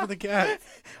 I'm there done. for the cats.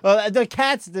 Well, the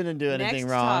cats didn't do anything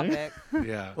Next wrong. topic.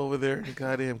 Yeah, Over there in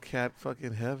goddamn cat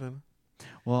fucking heaven.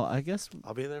 Well, I guess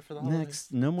I'll be there for the holidays.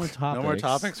 next, no more topics. No more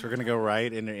topics. We're gonna go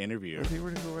right into interview. I think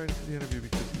we're gonna go right into the interview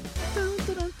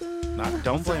because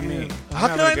Don't blame me. I'm how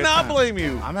can having a I good not time. blame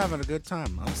you? I'm having a good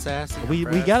time. I'm sassy. I'm We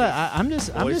brassy. gotta. I'm just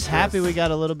happy boisterous. we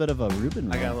got a little bit of a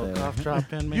Rubin. I got a right little there. cough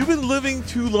drop in me. You've been living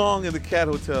too long in the cat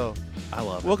hotel. I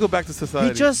love it. Welcome back to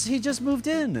society. He just moved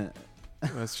in.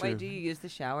 That's true. Wait, do you use the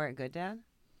shower at Good Dad?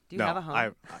 Do you no, have a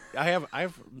home? I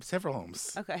have several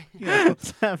homes. Okay. Yeah,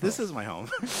 this is my home.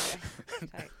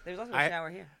 Tight. There's also a I- shower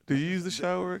here. Do you use the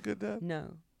shower at Good Dad?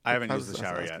 No, I haven't I used was- the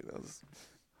I was shower yet. asking.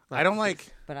 I don't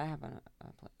like. but I have a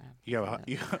You have.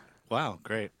 You, wow,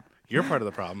 great. You're part of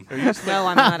the problem. No,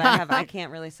 I'm not. I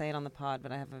can't really say it on the pod,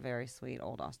 but I have a very sweet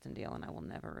old Austin deal, and I will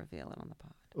never reveal it on the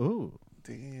pod. Ooh.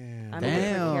 Damn. I'm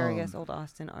in a precarious old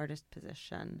Austin artist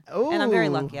position, Ooh. and I'm very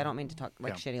lucky. I don't mean to talk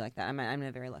like Yeah. shitty like that. I'm in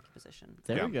a very lucky position.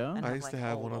 There Yeah. we go. And I have, used to like,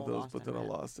 have old, one of old those, Austin but then I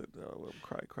rent. lost it. I would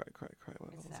cry when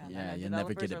I It's lost sad. it. Yeah, And you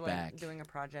never get developers it are, like, back. doing a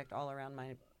project all around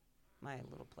my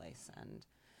little place, and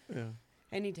Yeah.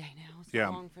 any day now. So Yeah.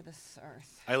 long for this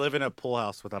earth. I live in a pool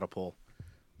house without a pool.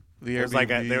 The There was like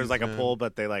a Airbnbs, pool,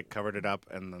 but they like covered it up,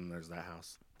 and then there's that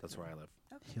house. That's where I live.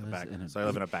 He lives Back. in a- So I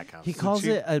live in a back house. He calls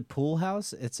cheap- it a pool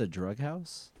house. It's a drug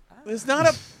house. It's not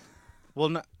a. Well,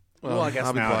 no, well, I guess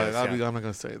I'll be now it quiet. is, I'm yeah. not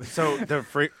gonna say it. So the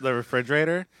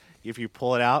refrigerator, if you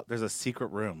pull it out, there's a secret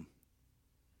room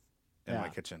in my Yeah.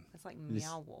 kitchen. It's like This-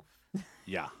 Meow Wolf.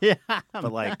 Yeah. Yeah,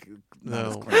 but like not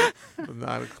as No, clean.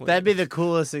 not a clean. That'd be the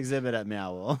coolest exhibit at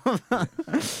Meow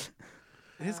Wolf.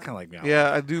 It is kind of like meow.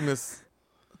 Yeah, I do miss.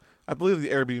 I believe the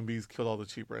Airbnbs killed all the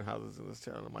cheap rent houses in this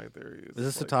town. In my theory, Is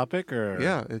this the topic or?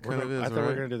 Yeah, it kind of is. I thought we were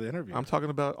right? going to do the interview. I'm talking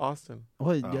about Austin.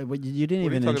 Well, Oh. you didn't What are you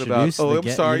even talking about? introduce. Oh, the I'm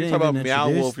get- sorry. you You're didn't talking about even Meow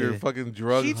introduce Wolf, your the- fucking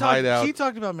drug she hideout.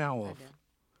 talked about Meow I Wolf. do.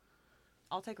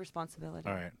 I'll take responsibility.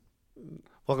 All right.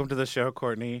 Welcome to the show,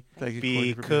 Courtney. Thank you,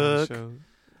 B. Courtney, for being on the Cook.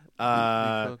 show.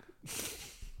 Uh, B. Cook.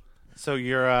 So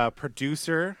you're a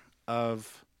producer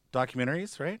of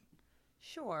documentaries, right?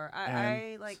 Sure. And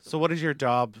I like. So what does your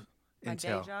job My day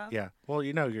entail? job? Yeah. Well,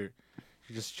 you're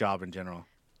just job in general.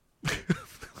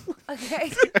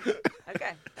 Okay.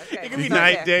 Okay. It can be Start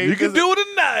night, there. day. You can because- do it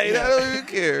at night. I don't even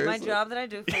care. My job that I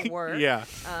do for work. Yeah.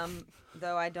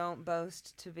 Though I don't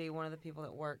boast to be one of the people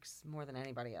that works more than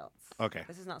anybody else. Okay.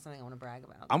 This is not something I want to brag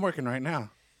about. I'm working right now.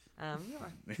 You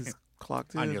are. He's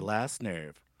clocked in. On your last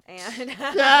nerve. And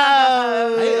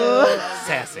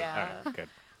Sassy. Yeah. All right, good.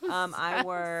 I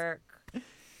work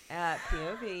at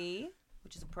POV,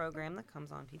 which is a program that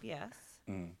comes on PBS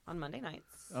on Monday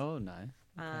nights. Oh, nice.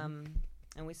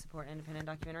 And we support independent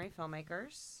documentary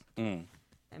filmmakers Mm.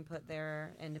 and put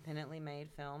their independently made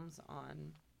films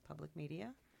on public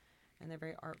media. And they're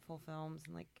very artful films.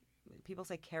 And like people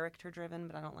say character driven,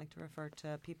 but I don't like to refer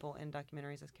to people in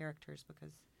documentaries as characters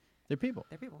because They're people.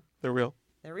 they're people. They're real.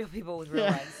 They're real people with real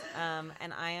lives.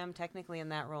 And I am technically in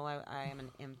that role. I am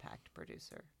an impact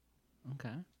producer.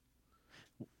 Okay.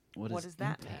 What does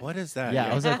that mean? impact? What is that?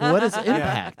 Yeah, I was like, what does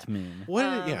impact mean?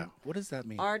 What does that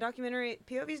mean? Our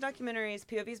POV's documentaries,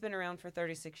 POV's been around for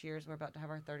 36 years. We're about to have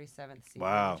our 37th season,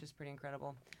 Wow. which is pretty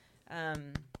incredible.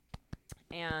 And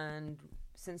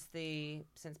since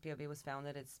POV was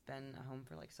founded, it's been a home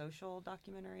for like social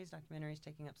documentaries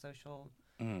taking up social,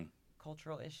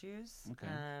 cultural issues. Okay.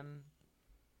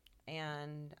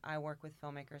 And I work with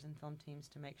filmmakers and film teams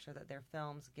to make sure that their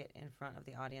films get in front of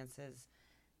the audiences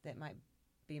that might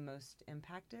be most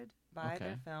impacted by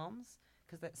their films.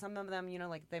 Because some of them,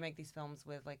 like they make these films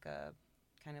with like a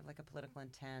kind of like a political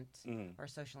intent or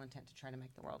social intent to try to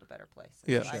make the world a better place.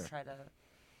 And Yeah. so Sure. I try to.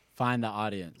 Find the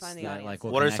audience. Find the that, audience. Like,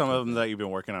 will What are connect some with of them that you've been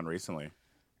working on recently?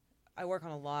 I work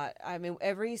on a lot. I mean,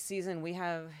 every season we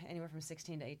have anywhere from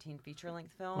 16 to 18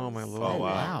 feature-length films. Oh, my Lord. Oh, Oh, wow.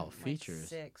 wow. Like Features.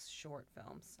 6 short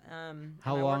films. How and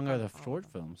I long work are on the all of short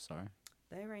them. films? Sorry.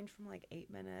 They range from like 8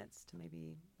 minutes to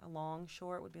maybe a long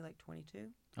short would be like 22.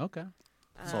 Okay.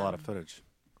 That's a lot of footage.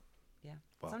 Yeah.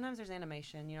 Wow. Sometimes there's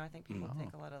animation. I think people Oh.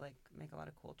 take a lot of make a lot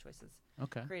of cool choices,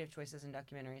 Okay. creative choices in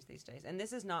documentaries these days. And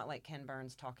this is not like Ken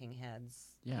Burns' Talking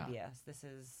Heads Yeah. PBS. This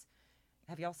is.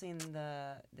 Have y'all seen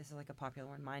this is like a popular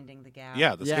one, Minding the Gap.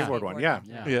 Yeah, the Yeah. skateboard one. Yeah.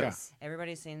 Yeah. Yes.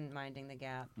 Everybody's seen Minding the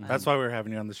Gap. That's why we're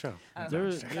having you on the show. Oh,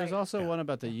 There's right. also one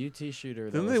about the UT shooter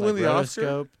that Didn't was they win like the Oscar?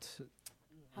 rotoscoped.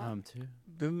 Huh? Too.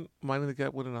 Didn't Minding the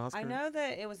Gap win an Oscar? I know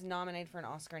that it was nominated for an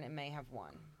Oscar and it may have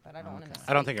won, but I don't want to. Okay.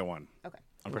 I don't think it won. Okay.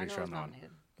 I'm pretty I know sure it on was that one.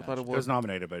 nominated. I thought it It was. was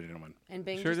nominated, but it didn't win. And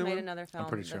Bing Sure just they made won? another film,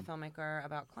 pretty the sure. filmmaker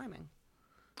about climbing.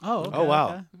 Oh. Okay, Oh,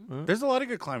 wow. okay. There's a lot of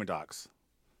good climbing docs.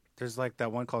 There's like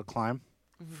that one called Climb,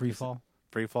 Free fall.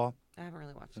 Free Fall. I haven't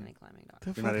really watched any climbing docs.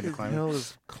 The You're not into fucking climbing? hell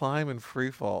is climb and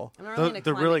free fall? I'm not They're- really into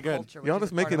they're climbing really good. culture, which Y'all is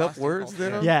just a part making of up Austin words culture.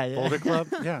 there? Yeah, yeah. Boulder Club.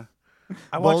 Yeah.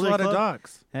 I watch Boulder a lot Club? of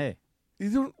docs. Hey, You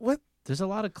don't what? there's a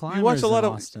lot of climbers watch a lot in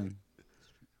of- Austin.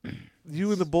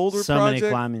 You in the Boulder So project?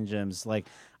 many climbing gyms. Like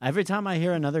every time I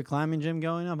hear another climbing gym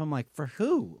going up, I'm like, for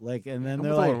who? Like, and then I'm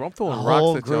they're throwing- like I'm throwing a rocks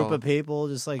whole at group y'all. of people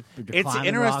just like It's climbing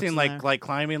interesting, rocks in there. like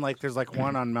climbing. Like there's like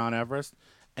one on Mount Everest,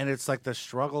 and it's like the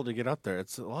struggle to get up there.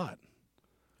 It's a lot.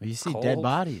 you see cold. dead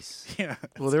bodies. Yeah.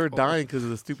 Well, they were Cold. dying because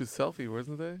of the stupid selfie,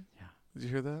 wasn't they? Yeah. Did you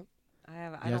hear that? I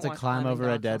You don't have to watch climb climbing over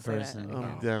a docs, dead I'll say that person. again.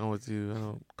 I'm down with you. I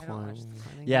don't I don't climb. watch the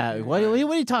climbing Yeah. docs. What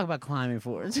do you talk about climbing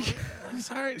for? I'm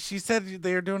sorry. She said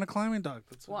they were doing a climbing doc.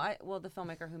 That's Well, the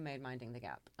filmmaker who made Minding the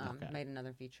Gap Okay. made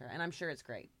another feature, and I'm sure it's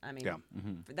great. I mean, Yeah.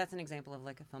 that's an example of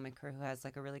like a filmmaker who has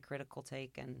like a really critical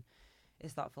take and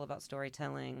is thoughtful about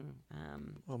storytelling.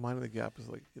 Well, Mind the Gap is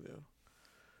like, you know,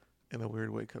 in a weird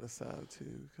way, kind of sad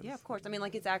too. 'cause- Yeah, of course. I mean,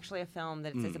 like it's actually a film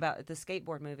that it's about the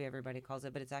skateboard movie. Everybody calls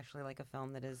it, but it's actually like a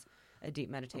film that is a deep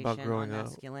meditation on growing up.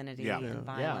 masculinity Yeah. and Yeah.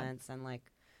 violence and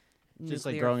like Just,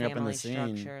 like, nuclear growing up in the family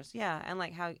scene. structures. Yeah, and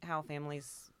like how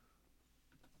families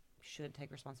should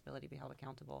take responsibility, be held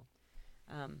accountable,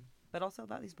 but also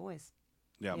about these boys.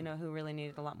 Yeah. You know, who really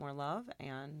needed a lot more love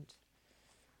and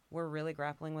were really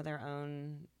grappling with their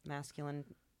own masculine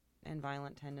and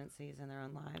violent tendencies in their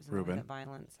own lives and the way Rubin. that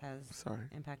violence has Sorry,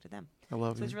 impacted them. I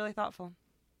love So you. it's really thoughtful.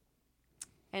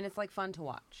 And it's like fun to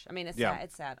watch. I mean, it's Yeah. sad.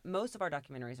 It's sad. Most of our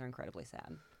documentaries are incredibly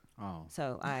sad. Oh.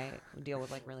 So I deal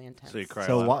with like really intense. So you cry a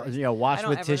So lot. watch I don't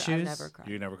with ever, tissues. I never cry.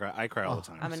 You never cry. I cry all the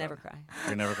time. I'm a so. never cry.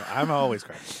 You never cry. I'm always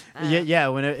crying. Yeah.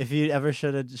 If you ever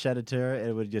shed a tear,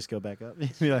 it would just go back up.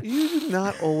 You'd be like, You do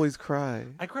not always cry.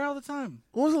 I cry all the time.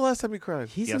 When was the last time you cried?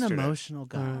 he's Yesterday. an emotional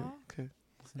guy. Alright, okay.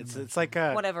 It's like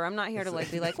Whatever. I'm not here to like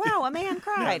be like, wow, a man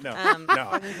cried. no.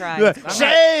 Fucking cried. Yeah. It's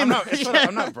fine. Shame!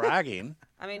 I'm not bragging.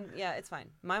 I mean, yeah, it's fine.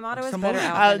 My motto is some better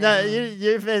moment. out than No, in.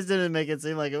 your face didn't make it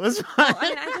seem like it was fine. I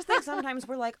mean, I just think sometimes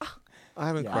we're like, oh, I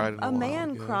haven't Yeah. cried in a a while.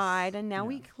 man I guess. cried and now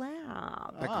we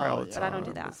clap. I cry all the Oh, time. But I don't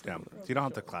do that. Yeah. You don't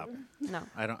have to clap. No.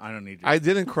 I don't need you. I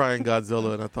didn't cry in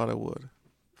Godzilla, and I thought I would.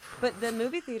 But the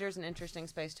movie theater is an interesting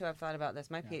space too. I've thought about this.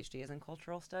 My PhD is in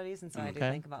cultural studies, and so I do Okay.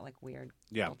 think about like weird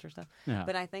Yeah. culture stuff. Yeah.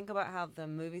 But I think about how the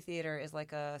movie theater is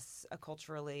like a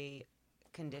culturally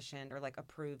conditioned or like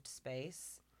approved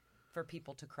space for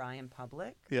people to cry in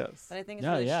public. Yes. But I think it's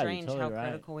No, really yeah, you're strange totally how right.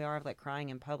 critical we are of like crying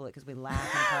in public because we laugh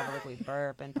in public, we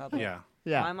burp in public. Yeah.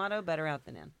 Yeah. My motto: better out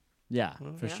than in. Yeah,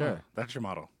 for Yeah. sure. That's your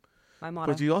motto. My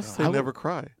motto. But you also say I will- never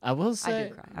cry. I will I say,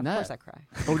 do cry. Of no- course, I cry.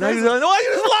 Oh, now you don't know.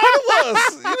 You just lied to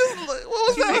us. You just, what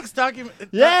was She that? makes document.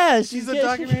 Yeah, she's she- a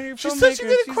documentary She filmmaker. said she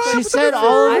didn't cry. She but said then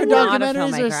all of her I'm not a documentaries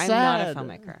are filmmaker. I'm not a sad.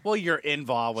 filmmaker. Well, you're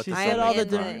involved with She the said all the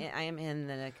filmmaking. I am in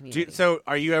the Do community. you, so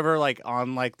are you ever like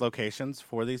on like locations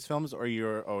for these films, or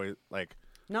you're always like?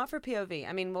 Not for POV.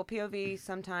 I mean, well, POV,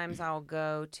 sometimes I'll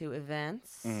go to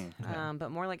events,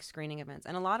 but more like screening events.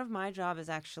 And a lot of my job is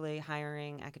actually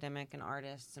hiring academic and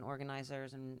artists and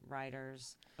organizers and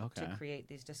writers Okay. to create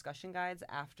these discussion guides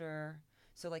after.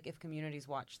 So, like, if communities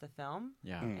watch the film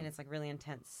Yeah. and it's like really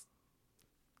intense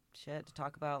shit to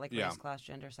talk about, like Yeah. race, class,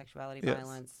 gender, sexuality, Yes.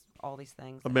 violence, all these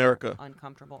things. that are America.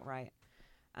 Uncomfortable, right.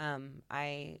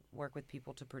 I work with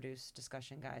people to produce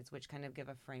discussion guides, which kind of give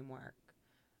a framework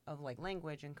of like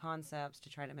language and concepts to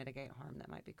try to mitigate harm that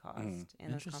might be caused in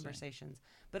those Interesting. conversations,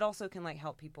 but also can like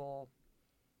help people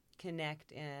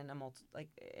connect in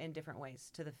in different ways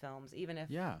to the films, even if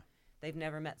Yeah. they've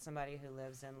never met somebody who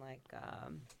lives in like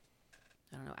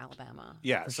I don't know, Alabama.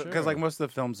 Yeah, For because like sure. most of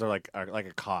the films are like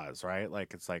a cause, right?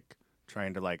 Like it's like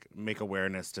trying to like make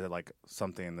awareness to like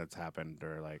something that's happened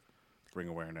or like bring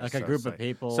awareness. Like a So group it's, of like-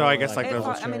 people. So I guess like It those.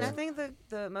 I mean, I culture. think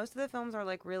the most of the films are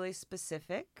like really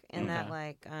specific in that Okay.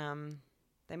 like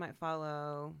they might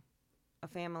follow a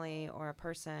family or a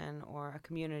person or a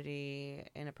community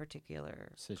in a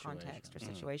particular context or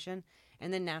Situation. situation,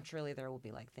 and then naturally there will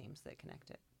be like themes that connect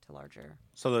it to larger.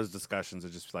 So those discussions are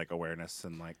just like awareness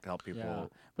and like help people Yeah.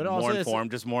 But more also it's-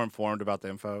 informed, just more informed about the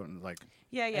info and like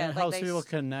Yeah, And yeah. it like helps they people s-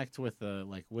 connect with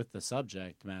the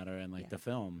subject matter and like Yeah. the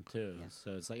film too. Yeah.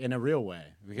 So it's like in a real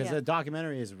way because Yeah. the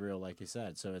documentary is real, like you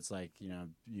said. So it's like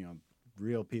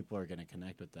real people are going to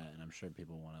connect with that, and I'm sure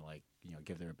people want to like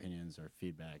give their opinions or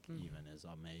feedback. Mm. Even is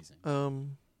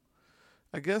amazing.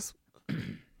 I guess.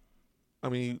 I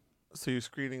mean, so you're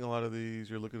screening a lot of these.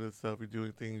 You're looking at stuff. You're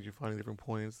doing things. You're finding different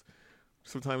points.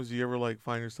 Sometimes do you ever like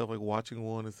find yourself like watching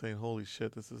one and saying, "Holy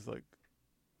shit, this is like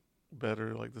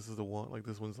better. Like this is the one. Like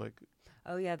this one's like."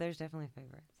 Oh yeah, there's definitely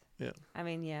favorites. Yeah. I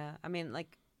mean, yeah. I mean,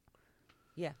 like,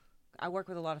 yeah. I work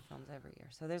with a lot of films every year,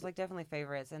 so there's like definitely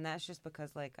favorites, and that's just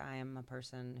because like I am a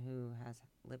person who has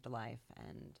lived a life,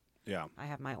 and yeah, I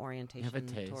have my orientation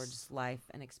taste. towards life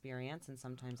and experience, and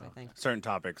sometimes I think certain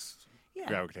topics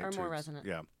gravitate are more to. resonant.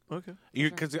 Yeah, Okay. you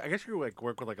Sure. because I guess you like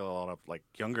work with like a lot of like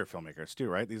younger filmmakers too,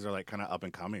 right? These are like kind of up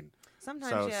and coming.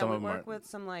 Sometimes, So yeah, some we of 'em work are- with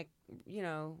some like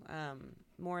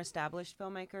more established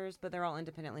filmmakers, but they're all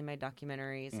independently made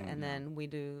documentaries, and then we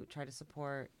do try to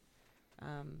support.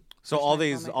 So first-time all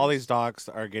filmmakers. these docs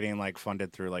are getting like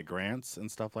funded through like grants and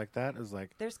stuff like that. Is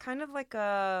like There's kind of like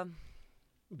a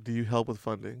Do you help with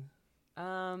funding?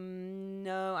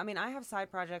 No. I mean, I have side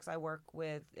projects I work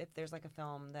with. If there's like a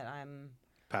film that I'm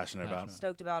Passionate about.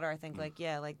 stoked about, or I think like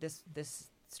this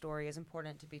story is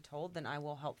important to be told, then I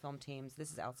will help film teams.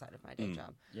 This is outside of my day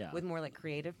job. Yeah. With more like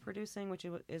creative producing, which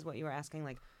is what you were asking.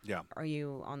 Like, are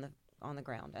you on the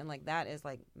ground? And like that is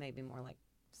like maybe more like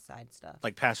side stuff.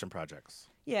 Like passion projects.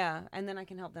 Yeah, and then I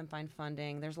can help them find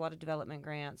funding. There's a lot of development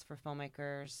grants for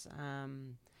filmmakers.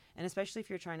 And especially if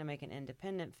you're trying to make an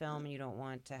independent film and you don't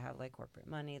want to have like corporate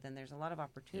money, then there's a lot of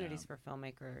opportunities for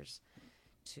filmmakers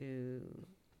to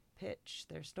pitch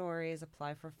their stories,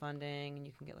 apply for funding, and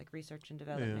you can get like research and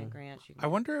development grants. You can I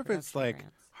get wonder if it's production like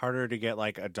grants. harder to get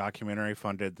like a documentary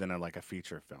funded than like a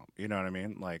feature film. You know what I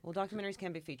mean? Like, Well, documentaries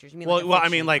can be features. You mean well, like a I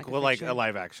fiction, mean like a well, like fiction? a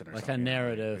live action or Like a something.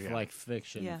 narrative, Yeah. like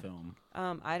fiction Yeah. film.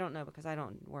 I don't know because I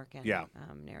don't work in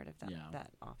narrative that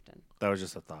often. That was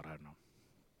just a thought. I don't know.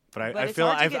 But But I it's feel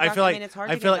hard to I get feel like it's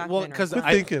hard I to feel get like well because Good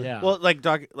I thinking. Yeah. well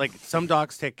like some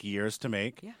docs take years to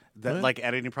make. Yeah. That Yeah. like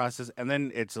editing process, and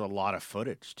then it's a lot of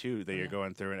footage too that you're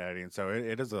going through and editing. So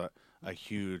it is a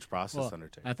huge process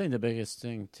undertaking. I think the biggest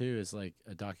thing too is like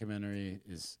a documentary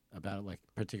is about like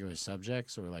particular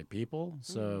subjects or like people.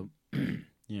 So, you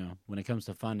know, when it comes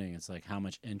to funding, it's like how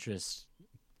much interest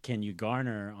can you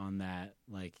garner on that,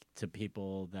 like to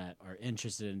people that are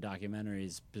interested in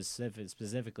documentaries,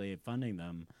 specifically funding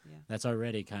them. Yeah. That's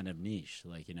already kind of niche,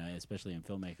 like, you know, especially in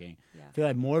filmmaking. Yeah. I feel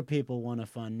like more people want to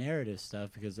fund narrative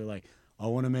stuff because they're like, I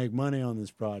want to make money on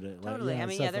this project. Like, Totally. you know, I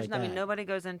mean, stuff there's like that. nobody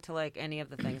goes into like any of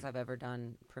the things I've ever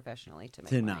done professionally to make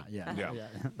To money. not, yeah. Yeah.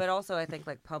 But also, I think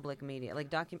like public media,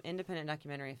 like independent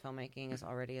documentary filmmaking is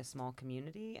already a small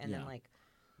community, and then like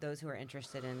those who are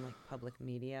interested in like public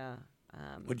media.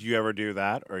 Would you ever do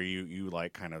that, or you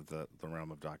like kind of the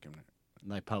realm of documentary?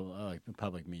 Like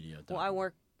public media. Well, I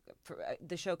work. For,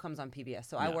 the show comes on PBS,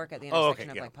 so I Yeah. work at the Oh,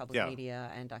 intersection okay, of like public yeah.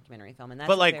 media and documentary film. And that's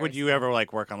But a like, very would you small- ever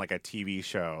like work on like a TV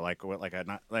show, like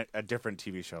a different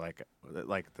TV show,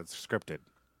 like that's scripted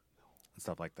and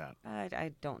stuff like that?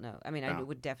 I don't know. I mean, No. it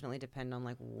would definitely depend on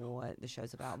like what the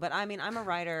show's about. But I mean, I'm a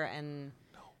writer and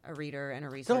a reader and a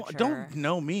researcher. Don't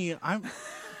know me. I'm.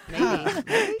 Maybe.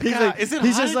 He's God, like, is it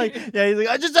he's hot just in like, here? yeah, he's like,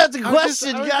 I just asked a I was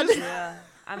question, just- God. Yeah.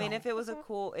 I mean, if it was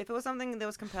something that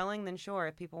was compelling, then sure.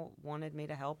 If people wanted me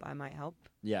to help, I might help.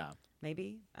 Yeah.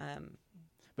 Maybe.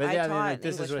 But I yeah, I mean, taught like,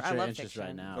 this is English. what I your love interest right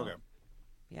fiction. now. Okay.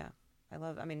 Yeah.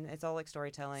 I mean, it's all like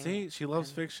storytelling. See, she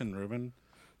loves fiction, Rubin.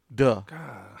 Duh.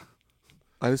 God.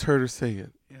 I just heard her say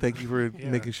it. Yeah. Thank you for Yeah.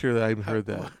 making sure that I even heard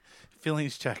that.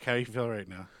 Feelings check. How you feel right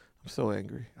now? I'm so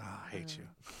angry. Oh, I hate you.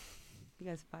 You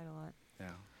guys fight a lot. Yeah.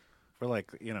 We're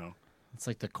like, you know, It's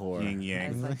like the core. yin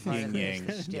yang, It's like part yin of the yang.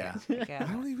 shtick. Yeah. Yeah.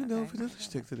 I don't even know if Okay. it is a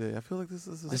shtick today. I feel like this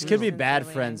is. This Like could be real. Bad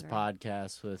Really Friends angry.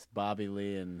 podcast with Bobby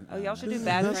Lee and. Oh, y'all should do This is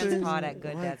Bad nothing Friends Pod at like-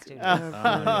 Good Dad Studio.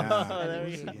 yeah. That'd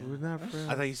be cute. We're not friends.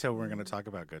 I thought you said we were going to talk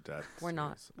about Good Dad. We're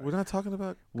not. We're not talking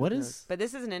about. What is? But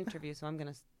this is an interview, so I'm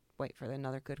gonna wait for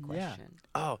another good question.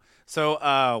 Oh,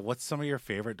 so what's some of your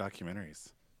favorite documentaries?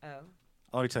 Oh,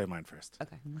 Let me tell you mine first.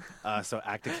 okay. So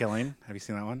Act of Killing. Have you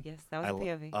seen that one? Yes, that was a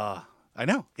POV. I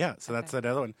know. Yeah. So that's Okay.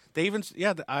 another one. They even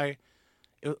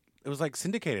it was like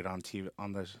syndicated on TV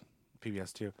on the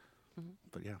PBS too. Mm-hmm.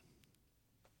 But yeah.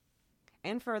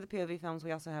 And for the POV films,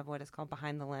 we also have what is called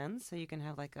Behind the Lens. So you can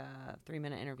have like a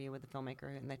 3-minute interview with the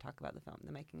filmmaker, and they talk about the film,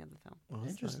 the making of the film. Oh,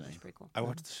 that's Interesting. Which is pretty cool. I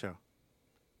watched the show.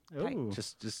 Ooh.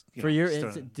 Just For your, just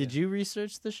throwing- did you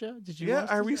research the show? Did you? Yeah,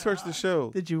 watch I the researched the show.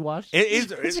 Did you watch? It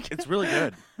is. It's really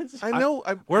good. I know.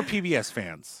 We're PBS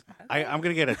fans. I'm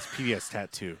gonna get a PBS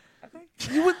tattoo.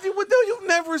 You would no, you've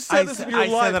never said this in your I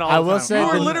life. say that all I the will time. say You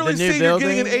were the- literally the new saying you're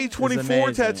getting an building is A24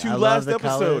 amazing. tattoo I love last the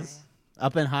episode. colors.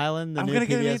 Up in Highland, the I'm new gonna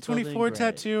get an PBS A24 building, great.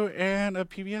 tattoo and a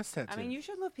PBS tattoo. I mean, you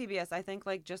should love PBS. I think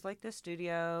like just like this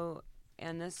studio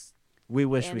and this We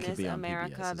wish in we could this be on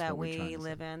America PBS, is that what we're trying we to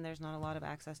live say. in, there's not a lot of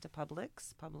access to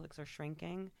publics. Publics are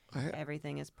shrinking. I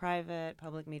Everything is private.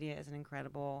 Public media isn't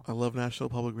incredible. love National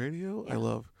Public Radio. Yeah. I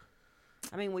love.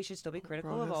 I mean, we should still be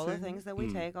critical of all the Broadcasting. things that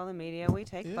we take, all the media we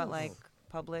take, but Yes. like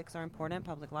publics are important.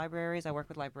 Public libraries. I work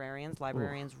with librarians.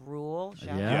 Librarians rule.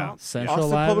 Shout Yeah, out. Central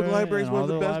Austin Library Public Library is and one all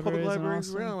of the best public in libraries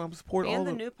Austin. around. I'm support all And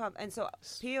the of new pub, and so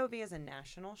POV is a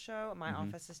national show. My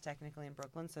office is technically in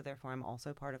Brooklyn, so therefore I'm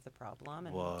also part of the problem.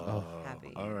 And Whoa.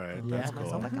 happy. All right. Yeah. That's hold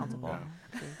cool. myself accountable.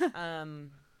 Yeah.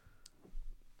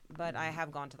 But I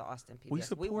have gone to the Austin PBS. We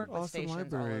support work with Austin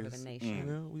stations all over libraries. the You nation.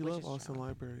 know, we which love is Austin shocking.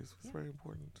 libraries. It's Yeah. very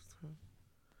important.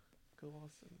 Go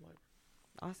Austin Library.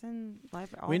 Austin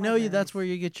library. We know you. That's where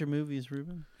you get your movies,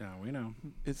 Rubin. Yeah, we know.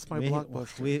 It's my we,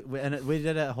 blockbuster. We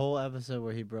did a whole episode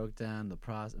where he broke down the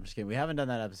process. I'm just kidding. We haven't done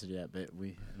that episode yet, but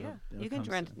Yeah, it'll you can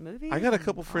come rent soon. movies. I got a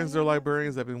couple and friends all that are that.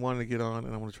 librarians that I've been wanting to get on,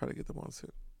 and I want to try to get them on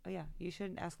soon. Oh yeah, you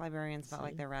should ask librarians about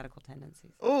like See? their radical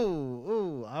tendencies.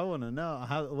 Oh, I want to know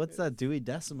what's that Dewey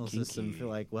Decimal System Kinky. feel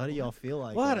like? What do y'all feel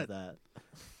like What? about that?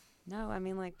 No, I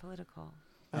mean like political.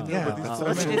 Oh, Yeah, but these oh, are-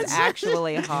 Which is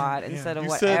actually hot instead of You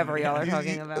said- whatever y'all are you-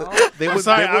 talking about. They I'm would-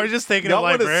 sorry, they I would- was just thinking y'all of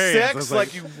wanted librarians. I sex was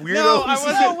like you weirdos.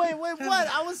 No, wait, what?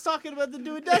 I was talking about the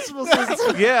Dewey Decimal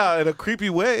System. Yeah, in a creepy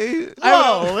way.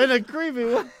 Whoa, in a creepy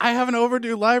way. I have an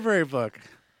overdue library book.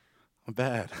 I'm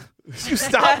bad. You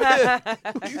stop it.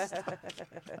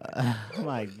 Oh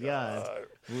my God.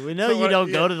 We know So you what- don't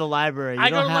yeah. go to the library. You I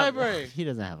go don't to the have- library. He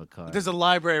doesn't have a card. There's a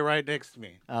library right next to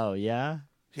me. Oh yeah.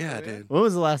 Yeah, dude. When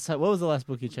was the last time? What was the last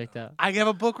book you checked out? I have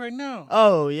a book right now.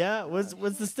 Oh yeah. What's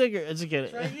the sticker? Just kidding.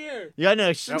 It's right here. Yeah, I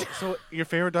know. So your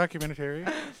favorite documentary?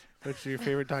 What's your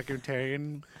favorite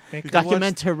documentarian?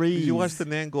 Documentaries. Did you watch the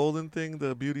Nan Golden thing,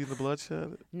 The Beauty and the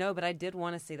Bloodshed? No, but I did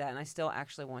want to see that, and I still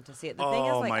actually want to see it. The thing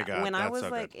is, Oh, like, my God, when I that's was so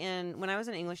like good. when I was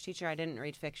an English teacher, I didn't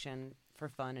read fiction for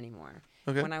fun anymore.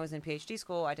 Okay. When I was in PhD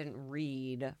school, I didn't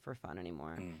read for fun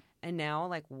anymore. Mm. And now,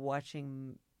 like,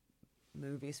 watching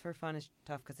movies for fun is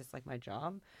tough because it's like my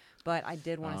job. But I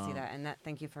did want to see Oh. that, and that.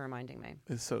 Thank you for reminding me.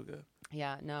 It's so good.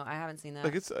 Yeah, no, I haven't seen that.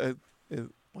 Like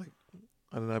like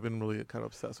I don't know. I've been really kind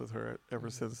of obsessed with her ever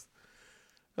since.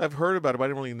 I've heard about it, but I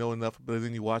didn't really know enough. But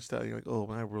then you watch that, and you're like, oh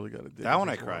man, I really got to dig. That one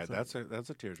I into cried. more. That's a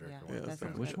tearjerker. Yeah, one. Yeah, that's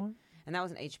that's a- Which one? And that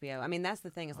was an HBO. I mean, that's the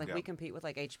thing. Is like Yeah. we compete with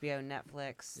like HBO,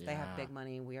 Netflix. They have Yeah. big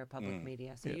money. We are public Mm.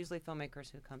 media. So Yeah. usually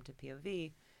filmmakers who come to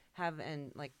POV have,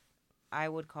 and like I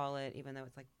would call it, even though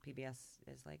it's like PBS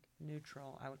is like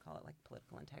neutral, I would call it like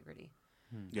political integrity.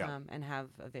 Yeah. And have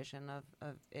a vision of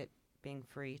it being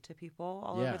free to people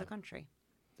all Yeah. over the country.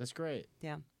 That's great.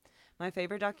 Yeah. My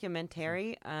favorite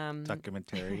documentary.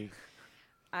 Documentary.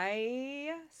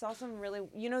 I saw some really,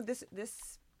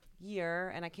 this year,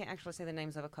 and I can't actually say the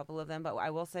names of a couple of them, but I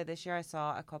will say this year I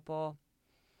saw a couple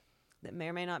that may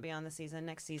or may not be on the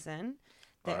next season,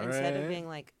 that instead of Alright. being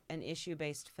like an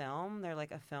issue-based film, they're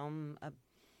like a film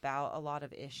about a lot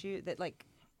of issues that like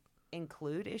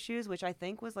include issues, which I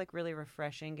think was like really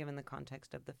refreshing given the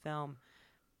context of the film,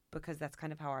 because that's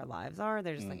kind of how our lives are.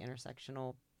 They're just like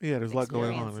intersectional Yeah, there's a lot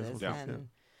going on. experiences. There's- Yeah.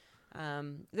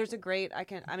 And there's a great, I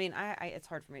it's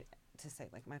hard for me to say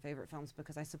like my favorite films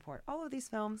because I support all of these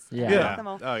films. and I Yeah. love them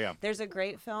all. Oh yeah. There's a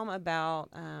great film about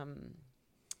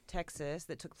Texas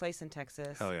that took place in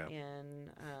Texas. Hell yeah. In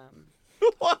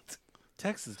What?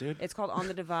 Texas, dude. it's called On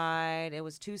the Divide. It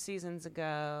was 2 seasons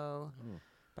ago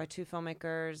by 2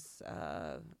 filmmakers,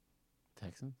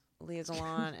 Texans. Leah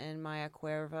Gallant and Maya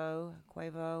Cuervo. I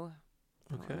don't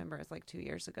Okay. remember. It's like 2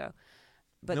 years ago.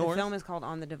 But No the worries. film is called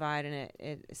On the Divide, and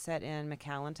it's set in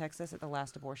McAllen, Texas, at the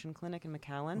last abortion clinic in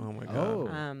McAllen. Oh my god.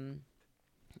 Oh.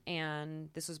 And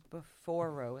this was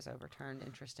before Roe was overturned,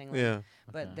 interestingly. Yeah.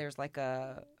 But Okay. there's like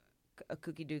a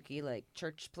kooky dooky like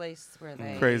church place where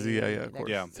they Crazy. Yeah. Of they- course.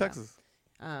 Yeah. Texas.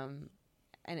 And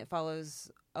it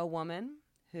follows a woman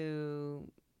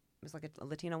who was like a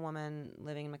Latina woman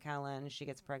living in McAllen. She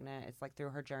gets pregnant. It's like through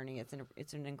her journey. It's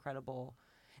an incredible.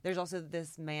 There's also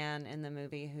this man in the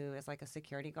movie who is like a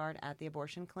security guard at the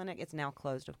abortion clinic. It's now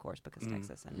closed, of course, because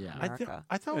Texas and Yeah. America.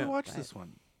 I thought we Yeah. watched Right. this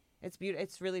one. It's beautiful.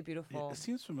 It's really beautiful. It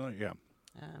seems familiar.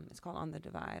 Yeah. It's called On the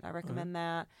Divide. I recommend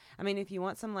that. I mean, if you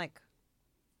want some like,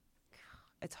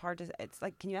 it's hard to. It's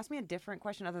like, can you ask me a different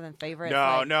question other than favorite? No,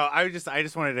 Like, no. I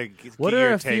just wanted to get What are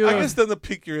your a take. few- on I it. guess then to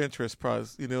pique your interest, probably.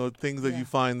 Things that Yeah. you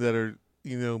find that are,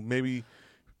 maybe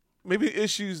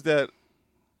issues that,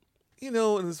 in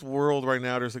this world right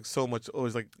now, there's like so much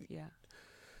always like, Yeah.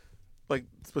 but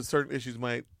certain issues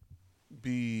might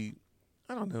be,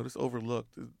 I don't know, just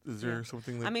overlooked. Is there Yeah.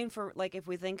 something that? I mean, for like, if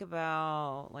we think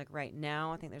about like right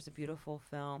now, I think there's a beautiful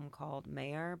film called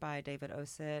Mayor by David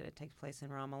Osit. It takes place in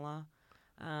Ramallah.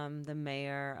 The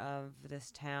mayor of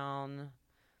this town,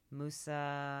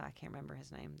 Musa, I can't remember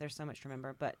his name. There's so much to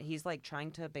remember, but he's like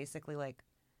trying to basically like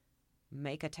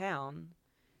make a town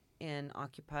in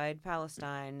occupied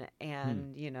Palestine,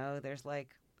 and there's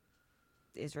like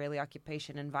Israeli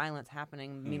occupation and violence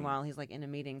happening. Meanwhile, he's like in a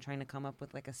meeting trying to come up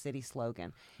with like a city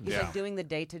slogan. He's Yeah. like doing the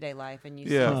day-to-day life, and you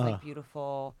Yeah. see this like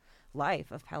beautiful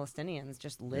life of Palestinians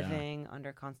just living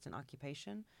under constant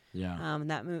occupation. Yeah.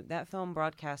 That film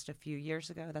broadcast a few years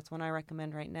ago. That's one I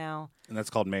recommend right now. And that's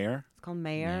called Mayor. It's called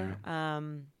Mayor.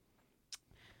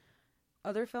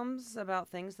 Other films about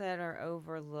things that are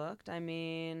overlooked. I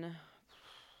mean,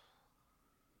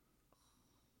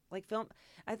 like film.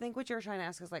 I think what you were trying to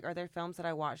ask is like, are there films that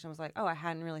I watched and was like, oh, I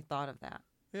hadn't really thought of that.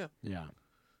 Yeah.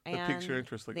 That piques your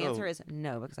interest. Like, the answer is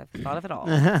no, because I've thought of it all.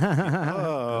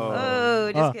 Oh.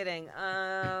 Oh, just kidding.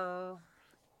 Oh.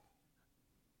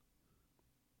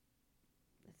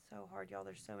 It's so hard, y'all.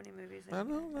 There's so many movies.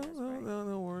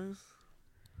 No worries.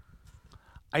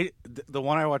 The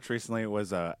one I watched recently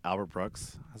was Albert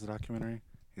Brooks has a documentary.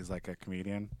 He's like a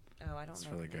comedian. Oh, I don't It's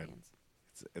know. really good. comedians.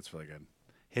 It's really good.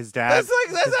 His dad.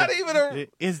 That's not even a.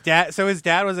 His dad. So his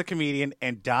dad was a comedian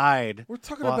and died. We're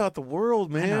talking about the world,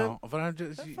 man. I know, but I'm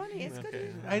just. But funny. It's Okay.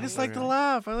 good. I just like to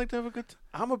laugh. I like to have a good time.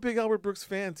 I'm a big Albert Brooks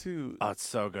fan too. Oh, it's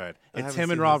so good. I It's haven't him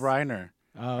and seen Rob this. Reiner.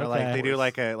 Oh, Or, like okay. they do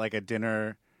like a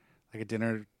dinner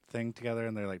thing together,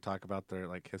 and they like talk about their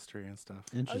like history and stuff.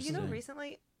 Oh, Interesting. you know,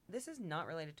 recently, this is not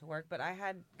related to work, but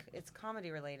it's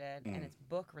comedy related and it's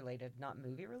book related, not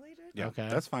movie related. Yeah, Okay.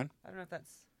 that's fine. I don't know if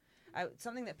that's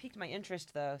something that piqued my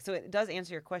interest, though. So it does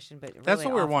answer your question, but really That's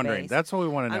what we're off wondering. base. That's what we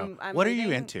want to know. I'm What are you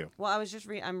reading- into? Well, I was just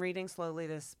I'm reading slowly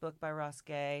this book by Ross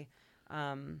Gay,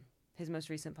 his most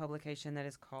recent publication that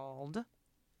is called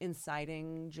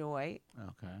Inciting Joy,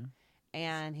 Okay.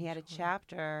 and he had a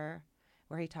chapter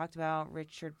where he talked about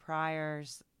Richard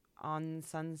Pryor's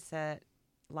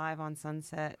Live on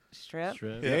Sunset Strip.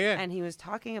 Strip. Yeah. And he was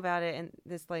talking about it in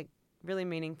this like really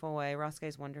meaningful way. Ross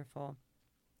Gay's wonderful.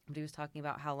 But he was talking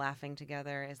about how laughing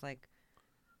together is like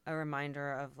a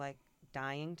reminder of like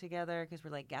dying together because we're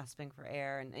like gasping for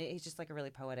air. And he's just like a really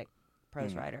poetic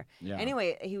prose writer. Yeah.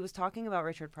 Anyway, he was talking about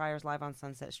Richard Pryor's Live on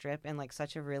Sunset Strip in like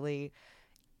such a really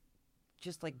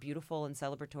just like beautiful and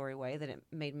celebratory way that it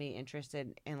made me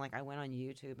interested. And like I went on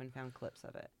YouTube and found clips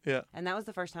of it. Yeah. And that was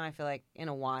the first time I feel like in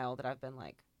a while that I've been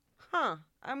like, I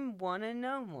want to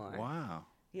know more. Wow.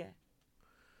 Yeah.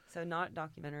 So not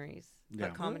documentaries, Yeah.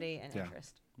 but comedy and Yeah.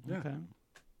 interest. Yeah. Okay.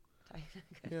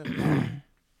 Yeah.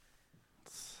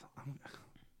 I'm-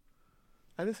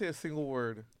 I didn't say a single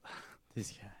word.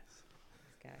 These guys.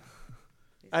 Okay.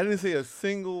 I didn't say a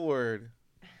single word.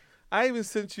 I even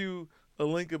sent you a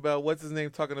link about what's his name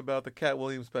talking about the Cat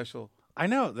Williams special. I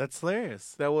know that's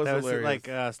hilarious. That was hilarious. Like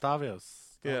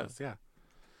Stavios. Yeah. Yeah.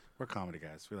 We're comedy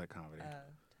guys. We like comedy.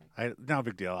 Okay. No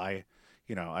big deal. I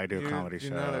do comedy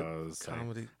you're not a shows.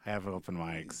 comedy. I have open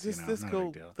mics. Just Not let's a go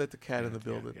big deal. let the cat in the Yeah,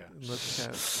 building. yeah. And let the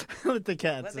cat. With the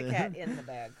cats. Let the cat in the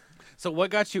bag. So what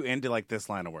got you into like this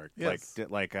line of work? Yes.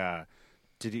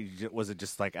 Was it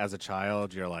just like as a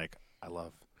child you're like I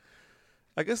love?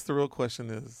 I guess the real question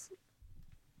is,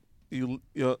 you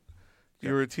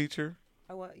were a teacher.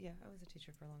 Oh, well, yeah. I was a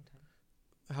teacher for a long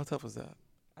time. How tough was that?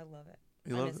 I love it.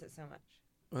 You I love miss it? it so much.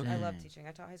 Okay. I love teaching.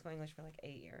 I taught high school English for like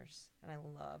 8 years, and I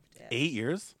loved it. 8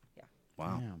 years? Yeah.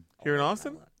 Wow. Damn. Here in Oh, my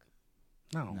Austin? luck.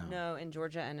 No. No. No, in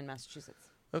Georgia and in Massachusetts.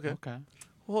 Okay. Okay.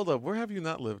 Well, hold up. Where have you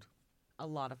not lived? A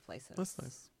lot of places. That's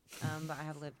nice. But I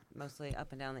have lived mostly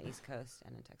up and down the East Coast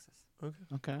and in Texas.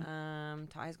 Okay. Taught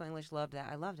high school English, loved that.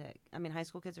 I loved it. I mean, high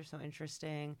school kids are so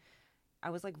interesting. I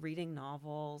was like reading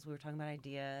novels. We were talking about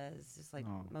ideas, just like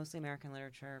Oh. mostly American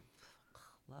literature.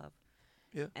 Love.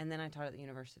 Yeah. And then I taught at the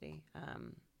university.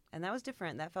 And that was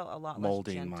different. That felt a lot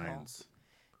Molding less gentle. minds.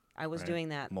 I was right? doing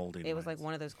that. Molding It was like minds.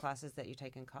 one of those classes that you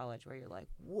take in college where you're like,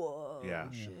 whoa, Yeah.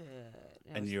 shit. It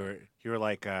And was you were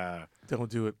like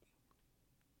Don't do it.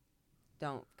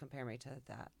 Don't compare me to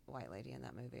that white lady in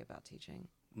that movie about teaching.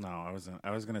 no, I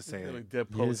was gonna say Like Dead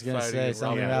He Poet was gonna Society say and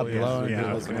something Robin about Williams. blowing yeah, I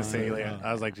people's was gonna say minds.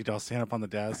 I was like, did y'all stand up on the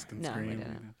desk and No, we scream?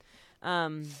 didn't.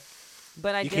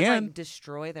 But I You did can. like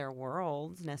destroy their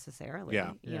worlds necessarily.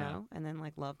 Yeah. You Yeah. know, and then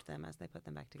like loved them as they put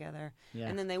them back together. Yeah.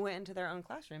 And then they went into their own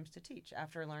classrooms to teach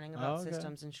after learning about Oh, okay.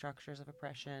 systems and structures of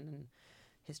oppression and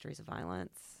histories of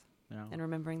violence Yeah. and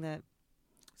remembering that.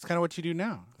 It's kind of what you do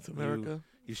now. It's America.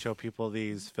 You show people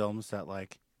these films that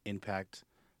like impact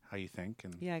how you think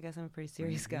and Yeah, I guess I'm a pretty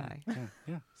serious guy.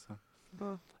 yeah. So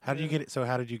Well, how did you get? So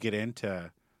how did you get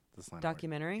into this line? of work?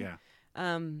 Documentary. Yeah.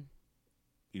 Um,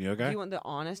 You knew a do guy? you want the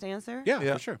honest answer? Yeah,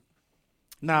 Yeah. for sure.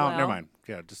 No, never Well- mind.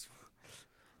 Yeah, just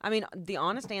I mean, the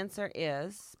honest answer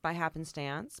is by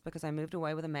happenstance because I moved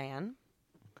away with a man.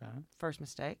 Okay. First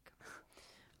mistake.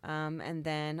 And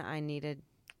then I needed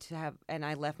to have, and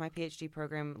I left my PhD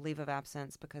program, leave of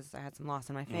absence, because I had some loss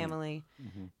in my family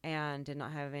Mm-hmm. and did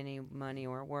not have any money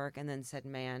or work. And then said,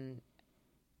 man,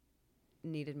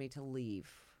 needed me to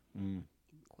leave Mm.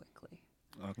 quickly.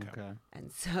 okay. Okay.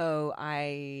 And so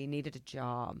I needed a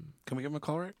job. Can we give him a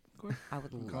call right quick? I would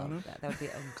Call him? love that. That would be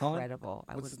Call him? incredible.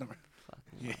 I What's would his number?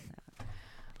 fucking Yeah.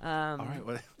 love that. All right.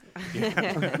 What?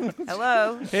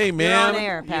 Hello. hey You're man, on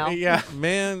air, pal. Yeah.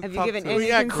 man. Have you talk given to any us. We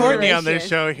got Courtney on this consideration?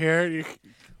 show here.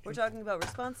 We're talking about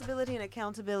responsibility and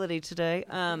accountability today.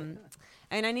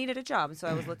 And I needed a job, so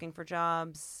I was looking for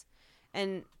jobs,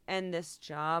 and this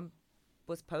job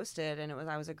was posted, and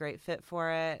I was a great fit for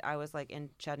it. I was like in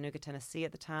Chattanooga, Tennessee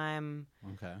at the time.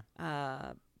 Okay.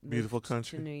 Beautiful Moved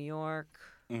country. to New York.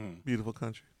 Beautiful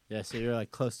country. Yeah, so you're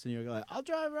like close to New York. Like, I'll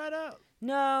drive right out.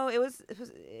 No, it was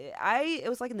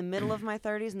like in the middle of my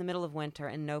 30s, in the middle of winter,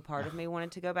 and no part of me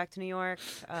wanted to go back to New York.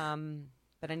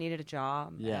 But I needed a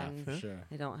job. Yeah, and for sure.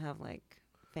 I don't have like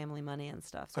family money and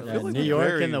stuff. I So feel like New a York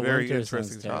very, in the very winter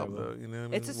interesting sounds job, terrible. though. You know what I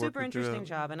mean? it's a super Working through interesting that.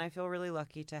 job, and I feel really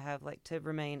lucky to have to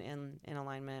remain in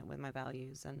alignment with my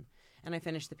values, and I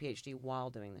finished the PhD while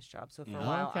doing this job. So for a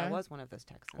while, I Okay. was one of those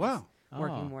Texans. Wow.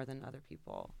 Working Oh. more than other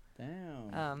people.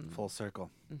 Damn. Full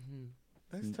circle.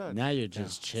 Nice touch. Now you're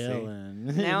just See? chilling.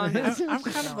 Now I'm I'm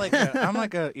kind of like I'm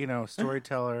like a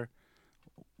storyteller,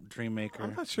 dream maker.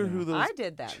 I'm not sure you know. who those I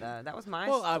did that though. That was my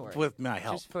Well, story. with my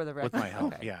help. Just for the With record. my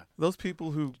help, Okay. yeah. those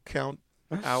people who count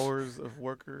hours of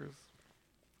workers.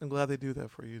 I'm glad they do that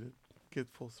for you to get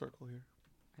full circle here.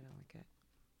 I don't like it.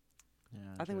 Yeah,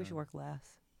 I think we true. should work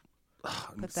less.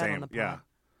 Put Put that on the pod. Yeah.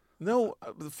 No,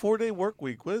 the 4-day work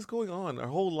week. What is going on? Our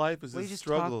whole life is We this just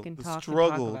struggle. talk and The talk and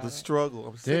struggle. talk about The it. struggle.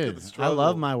 I'm sick of Dude, the I struggle.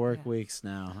 love my work Yeah. weeks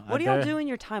now. What do y'all do in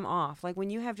your time off? Like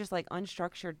when you have just like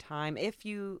unstructured time. If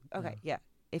you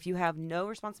if you have no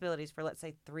responsibilities for let's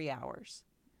say 3 hours.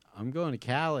 I'm going to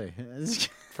Cali.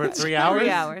 For 3 hours? 3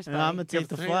 hours. And I'm buddy. gonna take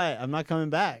the flight. I'm not coming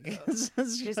back. Just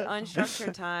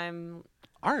unstructured time.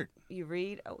 Art. You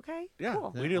read. Okay. Yeah.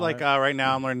 Cool. We do like right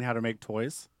now I'm learning how to make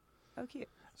toys. Oh, cute.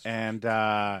 And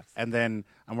then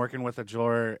I'm working with a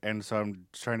jeweler, and so I'm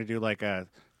trying to do like a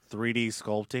 3D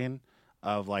sculpting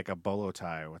of like a bolo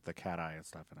tie with the cat eye and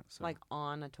stuff in it. So Like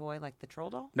on a toy, like the troll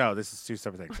doll. no, this is two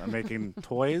separate things. I'm making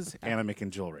toys and I'm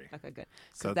making jewelry. Okay, good.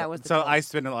 So that was the so troll. I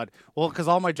spend a lot. Well, because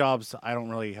all my jobs I don't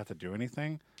really have to do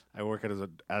anything. I work at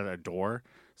a door,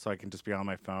 so I can just be on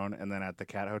my phone, and then at the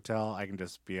cat hotel I can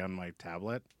just be on my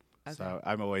tablet. So Okay.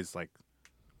 I'm always like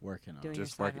working on Doing it. your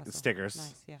just side working hustle. stickers.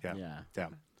 Nice, yeah. Yeah. Yeah.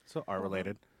 So art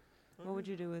related. What would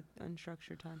you do with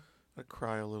unstructured time? I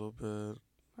cry a little bit.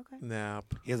 Okay.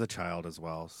 Nap. He has a child as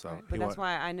well, so Right. he But that's wa-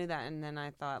 why I knew that, and then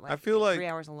I thought like I feel like- 3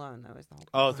 hours alone though is the whole.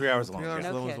 Oh, 3 hours long. 3 hours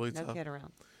Yeah. alone. No was kid, really no tough. kid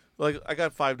around. Like I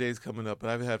got 5 days coming up, but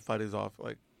I haven't had 5 days off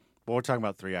like Well, we're talking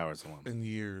about 3 hours alone. in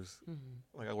years.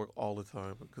 Mm-hmm. Like I work all the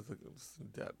time because like, I'm just in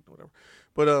debt or whatever.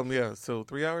 But yeah. So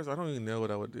 3 hours. I don't even know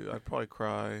what I would do. I'd probably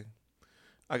cry.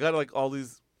 I got like all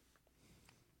these.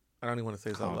 I don't even want to say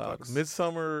this out Comic loud. books.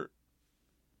 Midsummer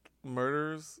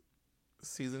Murders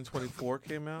season 24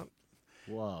 came out.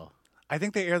 Whoa. I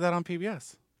think they air that on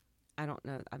PBS. I don't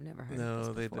know. I've never heard. of No,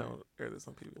 this they before. don't air this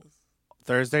on PBS.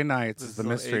 Thursday nights This is the is on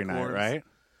mystery night, Acorns. right?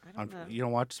 I don't know. You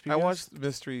don't watch PBS? I watched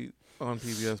Mystery on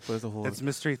PBS, but it's a whole. It's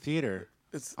Mystery Theater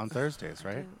it's on Thursdays,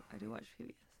 right? I do watch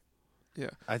PBS, yeah.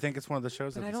 I think it's one of the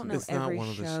shows. but that I it's don't in. know It's not every one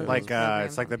of the show. shows. Like program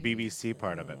it's like the on PBS. BBC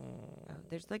part of it. Oh,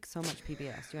 there's like so much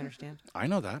PBS. Do you understand? I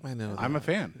know that. I know. I'm a that.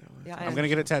 fan. Yeah, I I'm gonna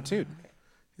get it understand. tattooed.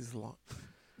 He's long.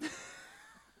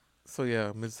 So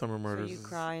yeah, Midsummer Murders. So you is-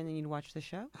 cry and then you'd watch the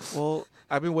show. Well,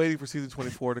 I've been waiting for season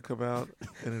 24 to come out,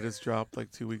 and it just dropped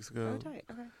like 2 weeks ago. Oh, tight.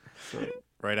 Okay. So,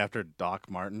 Right after Doc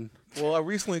Martin. well, I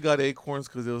recently got Acorns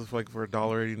because it was like for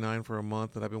 $1.89 for a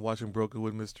month, and I've been watching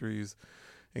Brokenwood Mysteries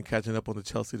and catching up on the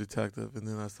Chelsea Detective, and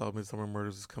then I saw Midsummer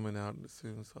Murders is coming out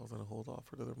soon, so I was gonna hold off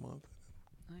for another month.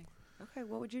 Nice. Okay.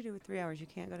 What would you do with 3 hours? You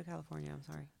can't go to California. I'm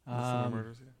sorry. Midsummer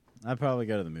Murders. Yeah. I'd probably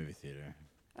go to the movie theater.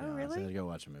 Oh, Yeah, really? So I'd go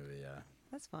watch a movie. Yeah.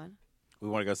 That's fun. We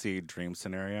want to go see Dream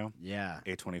Scenario. Yeah.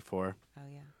 A24. Oh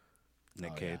yeah.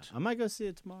 Nick Oh, yeah. Cage. I might go see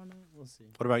it tomorrow night. We'll see.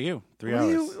 What about you? 3 What are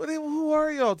hours. you- who are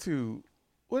y'all two?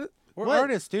 What? We're What?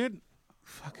 artists, dude.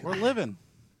 Fucking. We're living.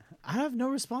 I have no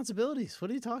responsibilities. What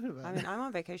are you talking about? I mean, I'm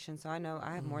on vacation, so I know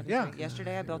I have more than. Yeah. three.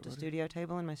 Yesterday, I built a studio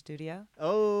table in my studio.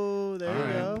 oh, there you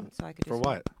Alright. go. So I could do For some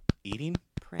what? Eating?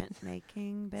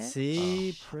 printmaking bit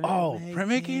See,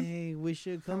 printmaking? We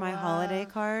should for come my out. holiday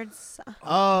cards.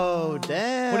 Oh,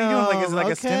 damn. What are you doing? Like, is it like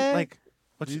a okay. stint? Like,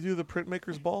 Do you do the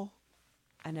Printmaker's Ball?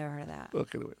 I never heard of that.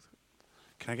 Okay, anyways.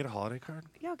 can I get a holiday card?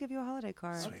 Yeah, I'll give you a holiday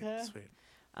card. Sweet, Okay. sweet.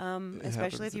 It Especially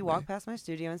happens if you to walk me. past my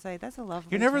studio and say, "That's a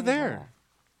lovely." You're never table." there.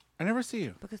 I never see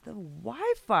you. Because the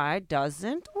Wi-Fi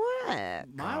doesn't work.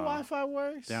 My Wi-Fi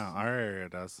works. Yeah, our area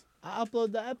does. I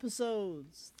upload the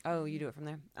episodes. Oh, you do it from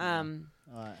there.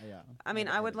 Yeah. I mean,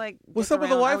 I would like. What's dick up with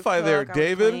the around. I would Wi-Fi there, cook, I would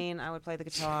David? clean, I would play the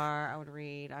guitar. I would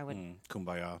read. I would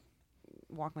Kumbaya.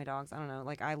 walk my dogs. I don't know.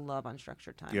 Like I love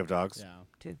unstructured time. Do you have dogs?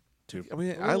 Yeah. Two. I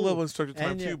mean, I love Ooh. unstructured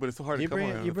time And too, but it's so hard You to come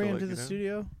bring around. you I bring feel them to like, the you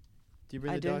know? studio. Do you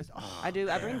bring I the do. dogs? Oh, I do.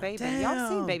 I bring yeah. baby. Y'all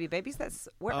seen Damn. baby babies? That's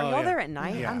where Oh, are y'all yeah. there at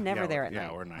night? Yeah, I'm never yeah, there we're- at yeah,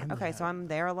 night. we're night. Okay, so I'm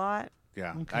there a lot.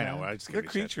 Yeah, Okay. I know. I just They're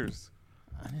give you shit. creatures.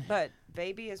 But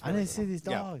Baby is. I Really didn't see cool. these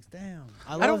Yeah. dogs. Damn.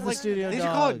 I I love don't the like studio They dogs.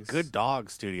 should call it Good Dog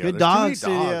Studio. Good There's dog too many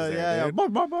studio. dogs there, Yeah. dude.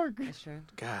 Bark, bark, bark. That's true.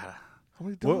 God. How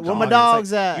many Where, dogs? where my Dog. It's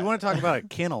dogs like, at? You want to talk about a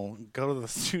kennel? Go to the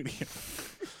studio.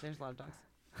 There's a lot of dogs.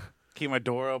 Keep my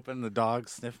door open. The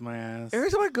dogs sniff my ass.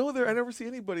 Every time I go there, I never see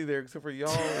anybody there except for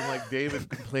y'all and like David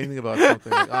complaining about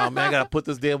something. Like, oh man, I gotta put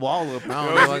this damn wall up. I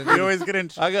don't know. We always get in.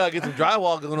 I gotta get some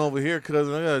drywall going over here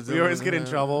because We always get in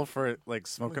trouble for like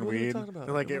smoking what are you weed. talking about?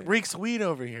 They're like, it Right. reeks weed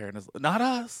over here, and it's not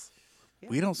us. Yeah.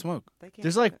 We don't smoke. They can't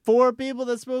There's do like it. 4 people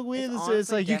that smoke weed. It's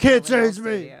honestly like, you can't definitely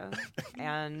change Bell me. Studio.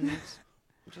 And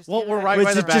just Well, you we're know, right Wait, by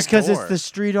is the it back just because door. it's the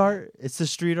street art? It's the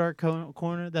street art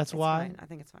corner? That's it's why? fine. I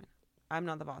think it's fine. I'm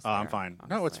not the boss. Oh, I'm there, fine.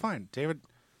 No, it's honestly. fine. David,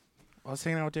 I was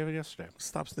hanging out with David yesterday.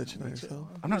 Stop snitching on yourself.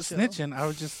 I'm not snitching. I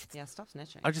was just Yeah, stop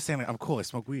snitching. saying I'm cool. I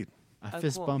smoke weed. I Oh,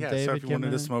 fist cool. bumped Yeah, David. so if you wanted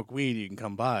to Kim smoke weed, you can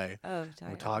come by. Oh,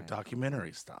 We talk okay.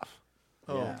 documentary stuff.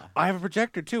 Oh, Yeah. I have a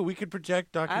projector too. We could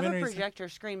project documentaries. I have a projector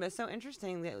screen, but it's so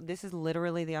interesting that this is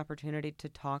literally the opportunity to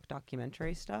talk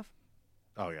documentary stuff.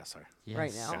 Oh yeah, sorry.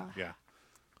 Right Yes. now. Yeah,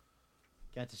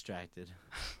 Got distracted.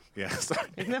 yeah, sorry.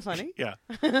 Isn't that funny? Yeah.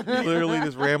 literally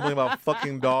just rambling about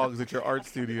fucking dogs at your art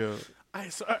studio, I'm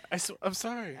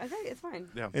sorry. Okay, it's fine.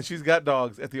 Yeah. and she's got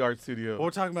dogs at the art studio. Well,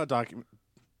 we're talking about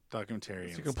documentary.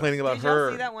 She's and complaining about Did y'all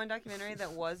her. see that one documentary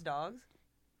that was dogs?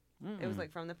 It was like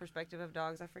from the perspective of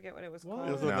dogs. I forget what it was It called.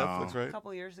 was on No. Netflix, A right?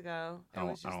 couple years ago. I It don't-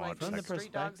 was I just don't like watch From the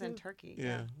street dogs in perspective? Turkey.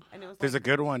 Yeah. And it was There's like a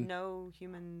good one. no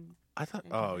human. I thought.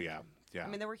 Oh yeah, intervention. yeah. I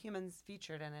mean, there were humans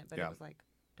featured in it, but Yeah. it was like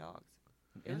dogs.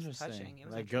 It was Interesting. touching. It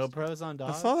was like interesting. GoPros on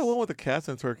dogs. I saw that one with the cats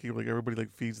in Turkey. Like everybody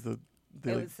like feeds the.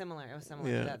 They, It like, was similar. It was similar.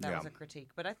 Yeah. That Yeah. was a critique,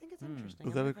 but I think it's interesting.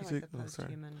 Was I'm that a looking for, like, critique? the Oh, sorry.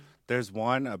 post-human- There's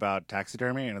one about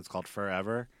taxidermy, and it's called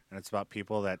Forever, and it's about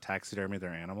people that taxidermy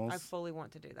their animals. I fully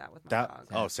want to do that with my That dog.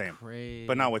 oh, same, Crazy.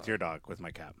 but not with your dog. With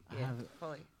my cat. Yeah,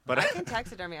 fully. But I can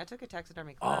taxidermy. I took a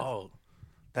taxidermy class. Oh,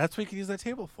 that's what you could use that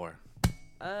table for.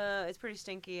 It's pretty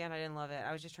stinky, and I didn't love it.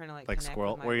 I was just trying to like Like connect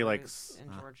squirrel- with my where you, like, roots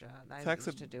in Georgia. I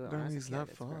used to do it when I was a Taxidermy's kid. not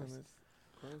It's fun. gross. It's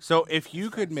gross. So if you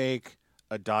could make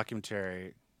a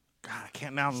documentary, God, I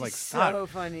can't now. I'm like, stop. So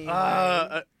funny.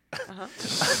 God,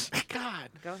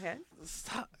 Go ahead.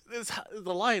 stop.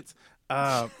 The lights.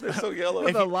 They're so yellow.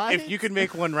 If, The if you could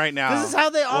make one right now, This is how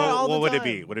they are all what the would it time.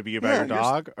 be? Would it be about Yeah, your you're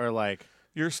dog or like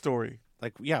Your story.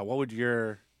 yeah? What would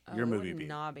your It movie would be?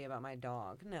 not be about my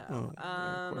dog. No. Oh,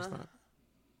 yeah, of course not.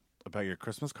 About your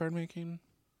Christmas card making?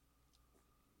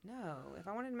 No. If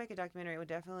I wanted to make a documentary, it would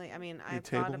definitely. I mean, Your I've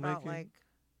thought table about making? like.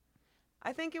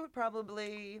 I think it would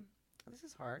probably. This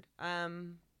is hard.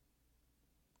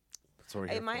 That's what we're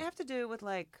here It might for. have to do with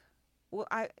like, well,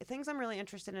 things I'm really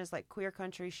interested in is like queer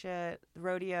country shit,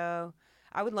 rodeo.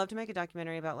 I would love to make a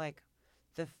documentary about like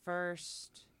the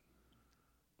first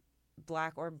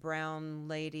black or brown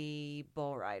lady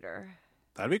bull rider.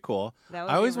 That'd be cool. That would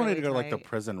I be always wanted really to go to like the tight.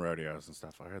 prison rodeos and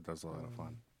stuff. I heard those are a lot of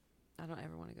fun. I don't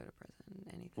ever want to go to prison.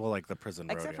 Anything. Well, like the prison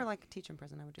Except rodeo. for like teaching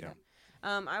prison, I would do Yeah.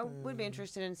 that. I would be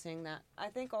interested in seeing that. I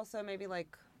think also maybe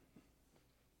like.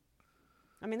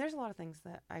 I mean, there's a lot of things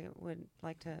that I would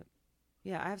like to.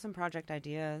 Yeah, I have some project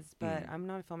ideas, but I'm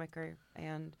not a filmmaker,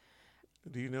 and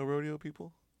Do you know rodeo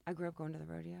people? I grew up going to the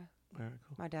rodeo. All right,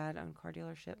 cool. My dad owned car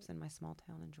dealerships in my small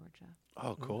town in Georgia.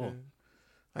 Oh, cool. Okay.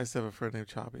 I used to have a friend named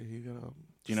Choppy. He got Do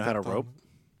you know how to stepped on rope?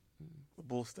 him. The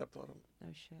bull stepped on him, No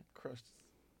shit. crushed.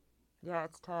 Yeah,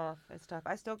 it's tough. It's tough.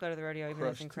 I still go to the rodeo, even though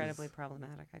it's Crushed incredibly his-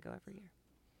 problematic. I go every year,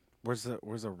 Where's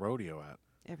the rodeo at?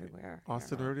 everywhere.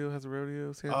 Austin nearby. Rodeo has a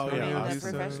rodeo. San Oh, yeah, Antonio, Austin. The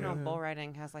Houston, professional yeah. bull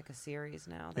riding has like a series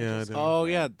now. They Yeah, I just- do. Oh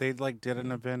yeah, they like did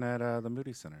an event at the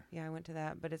Moody Center. Yeah, I went to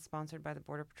that, but it's sponsored by the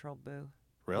Border Patrol. Boo.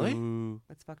 Really? Ooh.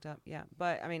 It's fucked up. Yeah,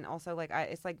 but I mean, also like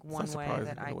it's like one not way surprising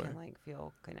that in a I way. can like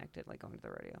feel connected, like going to the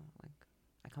rodeo. Like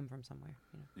I come from somewhere.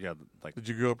 You know. Yeah, like Did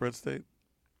you grow up red state?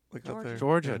 Like out Georgia. there?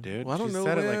 Georgia, Yeah. dude. Well, I don't She know.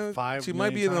 said it like man. 5 She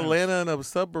might be in million Atlanta in a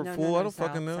suburb No, fool. no, I don't south,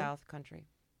 fucking know. South country.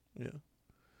 Yeah.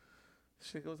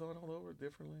 Shit goes on all over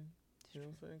differently. You know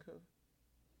what I'm saying? Cuz?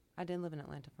 I did live in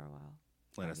Atlanta for a while.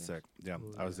 Atlanta's years. sick. Yeah,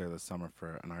 I was there this summer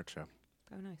for an art show.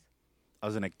 Oh, nice. I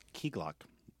was in a Key Glock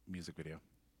music video.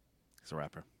 He's a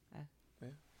rapper.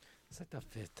 It's like the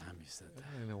 5th time you said that.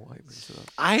 I don't know why you bring shit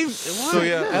up. So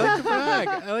yeah. I like to brag.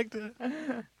 I like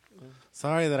to.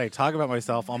 Sorry that I talk about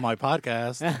myself on my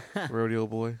podcast. Rodeo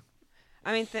boy.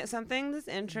 I mean, something that's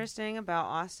interesting about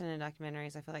Austin and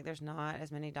documentaries, I feel like there's not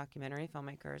as many documentary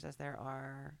filmmakers as there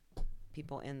are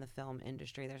people in the film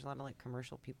industry. There's a lot of like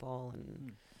commercial people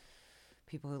and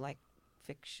people who like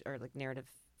fiction or like narrative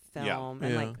film Yeah.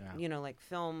 and Yeah. like Yeah. you know like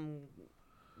film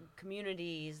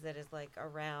communities that is like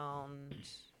around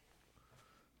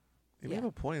You may have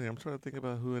a point. I'm trying to think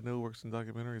about who I know works in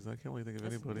documentaries. I can't really think of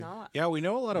anybody. Yeah, we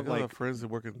know a lot of I got like friends that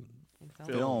work in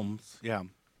films. Yeah.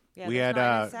 Yeah, We there's had,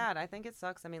 not, and it's sad. I think it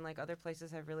sucks. I mean, like other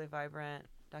places have really vibrant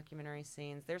documentary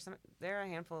scenes. There are a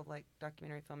handful of like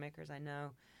documentary filmmakers I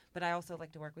know, but I also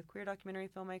like to work with queer documentary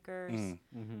filmmakers.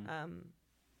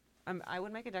 I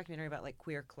would make a documentary about like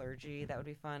queer clergy. That would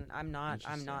be fun. I'm not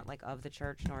like of the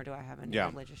church, nor do I have any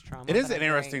religious trauma. It is but an I'm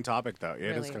interesting topic, though. Yeah,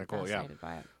 really it is kind of cool. Yeah. fascinated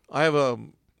by it. I have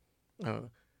I'm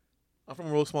from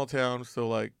a real small town, so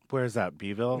like Where's that?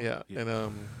 Beeville? yeah,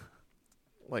 and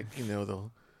like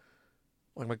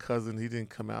like my cousin, he didn't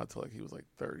come out till like he was like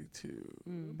 32,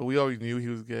 but we always knew he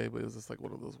was gay. But it was just like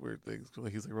one of those weird things.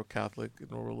 Like he's like real Catholic and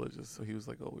real religious, so he was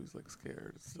like always like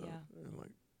scared and stuff. Yeah.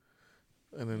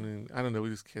 And then I don't know, we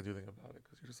just can't do anything about it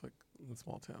because you're just like in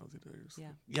small towns. You're just,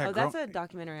 Yeah. Oh, that's a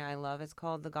documentary I love. It's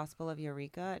called The Gospel of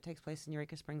Eureka. It takes place in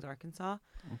Eureka Springs, Arkansas.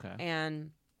 Okay.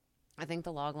 And I think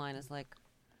the log line is like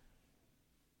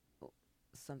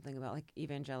something about like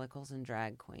evangelicals and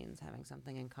drag queens having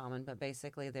something in common. But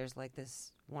basically there's like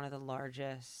this one of the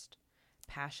largest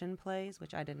passion plays,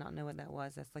 which I did not know what that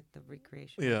was. That's like the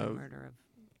recreation of the murder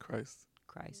of Christ.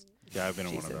 Yeah, I've been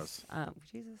in one of those.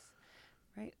 Jesus.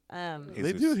 Right.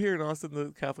 They do it here in Austin,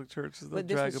 the Catholic Church. But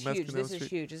this is huge. This is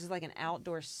huge. This is like an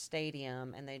outdoor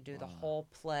stadium, and they do the whole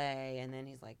play, and then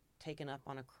he's like taken up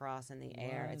on a cross in the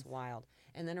air. It's wild.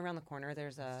 And then around the corner,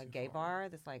 there's a gay bar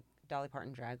that's like Dolly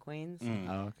Parton drag queens.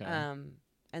 Oh, okay.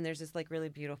 And there's this like really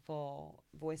beautiful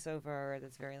voiceover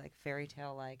that's very like fairy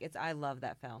tale like. I love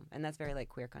that film, and that's very like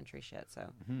queer country shit. So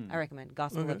I recommend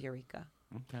Gospel of Eureka.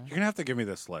 Okay. You're gonna have to give me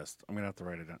this list. I'm gonna have to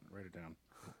write it down.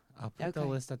 I'll put the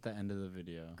list at the end of the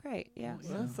video. Great, yeah.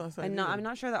 I'm I'm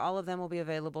not sure that all of them will be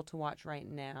available to watch right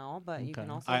now, but you can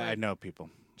also I know people.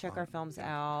 check our films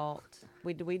out.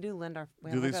 We do lend our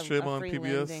we Do have they like stream a on free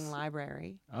PBS? lending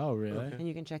library, Oh, really? Okay. and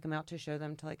you can check them out to show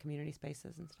them to like community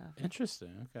spaces and stuff.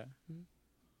 Interesting. Okay.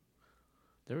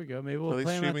 There we go. Maybe Are we'll they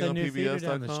play them at streaming the on new theater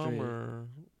down the PBS.com street. or?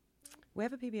 We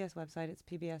have a PBS website. It's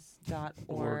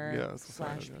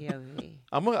pbs.org/POV.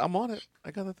 I'm on it.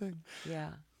 I got the thing. Yeah.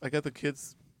 I got the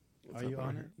kids. Are you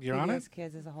on it? You're on it? PBS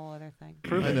Kids is a whole other thing.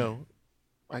 I know.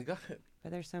 I got it.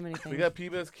 But there's so many things. We got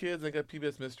PBS Kids. I got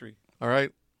PBS Mystery. All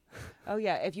right. Oh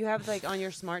yeah, if you have like on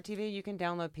your smart TV, you can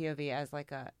download POV as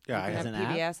like a Yeah, you can as have an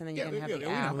app? PBS and then you can have the we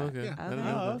app. know. Okay. Yeah. I didn't Okay.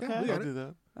 know that. Okay. I'll do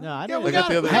that. No, I Yeah, didn't. we I got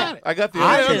the other. got it. I got the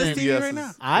I other didn't- PBSs. right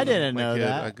now. I didn't My know kid,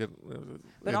 that. I could,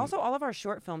 But and- also, all of our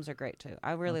short films are great too.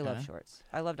 I really love Okay. shorts.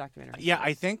 I love documentaries. Yeah,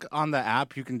 I think on the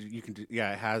app you can do,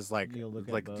 it has like You'll look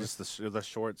at like both. just the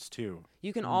shorts too.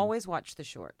 You can always watch the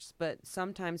shorts, but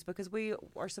sometimes because we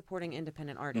are supporting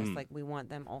independent artists, like we want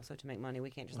them also to make money. We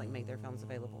can't just like make their films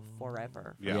available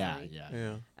forever. For Yeah. free.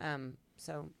 yeah.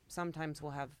 So sometimes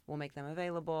we'll make them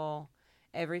available.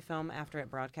 Every film after it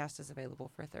broadcasts is available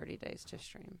for 30 days to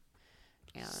stream,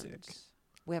 and Sick.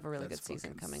 we have a really That's good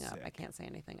season fucking coming up. I sick. can't say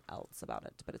anything else about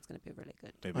it, but it's going to be really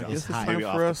good. Maybe I off- guess it's high. time maybe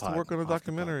off for the us to pod, work on a off the pod.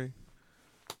 documentary.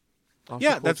 Off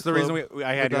Yeah, the that's Culture the reason Club,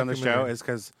 I had you on the show documentary. is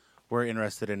because we're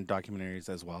interested in documentaries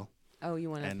as well. Oh, you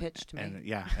want to And pitch to me? and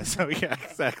yeah, so yeah,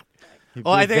 exactly. You'd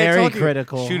Well, be I think I very told you,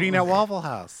 critical. shooting at Waffle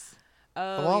House,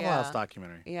 Oh, the Waffle yeah. House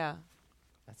documentary. Yeah.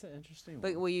 That's an interesting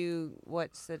But one. will you?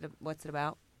 What's it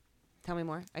about? Tell me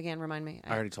more. Again, remind me.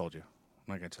 I already told you.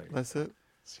 I'm not gonna tell you. That's it.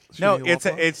 No, Shooting at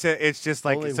Waffle House? it's just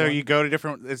like Only so one. you go to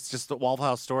different. It's just the Waffle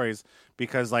House stories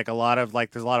because like a lot of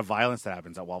like there's a lot of violence that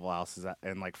happens at Waffle Houses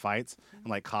and like fights and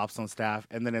like cops on staff,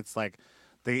 and then it's like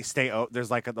they stay.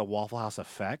 There's like the Waffle House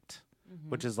effect,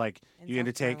 which is like In you South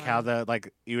indicate how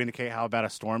you indicate how bad a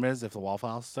storm is if the Waffle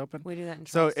House is open. We do that in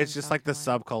So Charleston, it's just South like the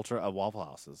Carolina. subculture of Waffle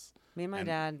Houses. Me and my and-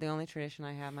 dad. The only tradition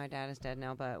I have. My dad is dead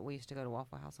now, but we used to go to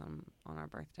Waffle House on our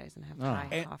birthdays and have Oh. chai,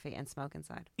 And- coffee, and smoke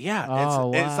inside. Yeah,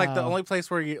 Oh, it's like the wow. only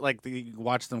place where you like you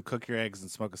watch them cook your eggs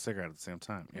and smoke a cigarette at the same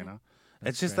time. You know,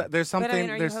 That's it's just great. that there's something. But I mean,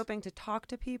 are you there's hoping to talk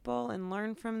to people and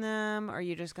learn from them? Or are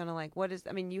you just gonna like what is?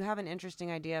 I mean, you have an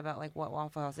interesting idea about like what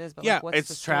Waffle House is, but yeah, like, what's the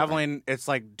it's story? traveling. It's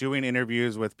like doing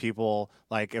interviews with people.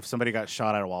 Like if somebody got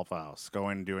shot at a Waffle House,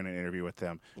 going and doing an interview with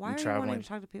them. Why and are you traveling. wanting to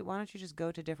talk to people? Why don't you just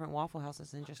go to different Waffle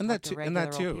Houses and just and talk that to too, and regular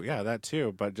that old too. people Yeah, that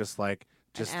too. But just like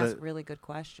and just ask the really good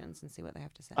questions and see what they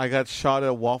have to say. I got shot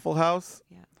at Waffle House.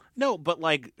 no, but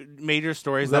like major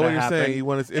stories Is that what have you're happened. saying? You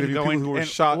want to and interview going- people who were and-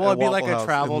 shot Well, at it'd be like Waffle a House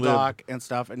travel and lived doc and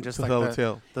stuff, and just to like the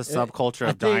the hotel. subculture I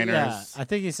of think, diners. yeah, I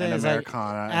think he's saying and is like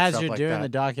Americana and as stuff you're like doing that. the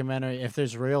documentary, if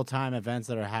there's real time events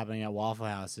that are happening at Waffle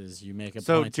Houses, you make a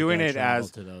So point doing to go it travel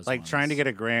as to those like trying to ones. get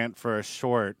a grant for a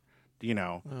short,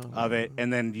 of it,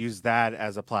 and then use that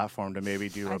as a platform to maybe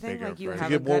do I a think bigger like you version.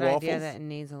 have a get more good idea waffles? that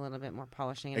needs a little bit more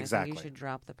polishing, and I think Exactly. you should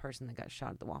drop the person that got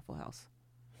shot at the Waffle House.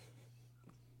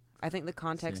 I think the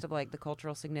context of like the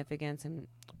cultural significance and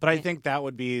But I think that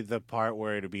would be the part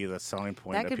where it'd be the selling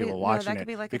point That of could be- people no, watching that it. could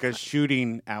be like a because fun-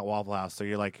 shooting at Waffle House, so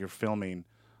you're filming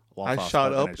Waffle I House. shot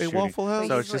but then up it's a shooting. Waffle House. So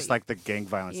But it's you- just like the gang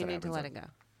violence you that need to happens. let it go.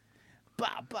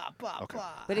 Bah, bah, bah, Okay.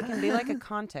 bah. But it can be like a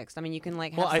context. I mean, you can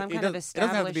like have Well, some kind of it doesn't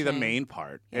establishing. have to be the main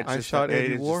part. Yeah. It's I just shot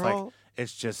Andy it's just like Warhol.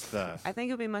 it's just the I think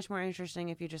it would be much more interesting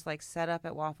if you just like set up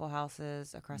at Waffle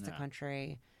Houses across the Yeah.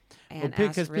 country Well, and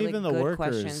because ask really even the good workers,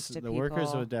 questions to the people.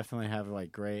 workers would definitely have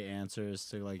like great answers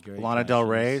to like great Lana Del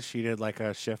Rey. questions. She did like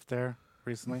a shift there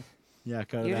recently. Yeah,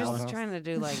 go to You're that just one. trying to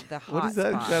do like the hot What does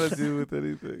that spot. got to do with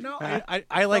anything? No, But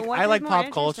I like what I is like more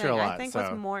pop culture a interesting- lot. I think so.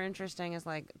 what's more interesting is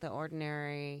like the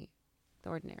ordinary,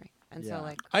 and Yeah. so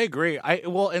like I agree.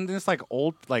 And there's like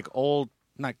old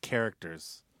not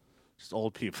characters, just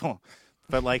old people.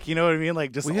 But like you know what I mean,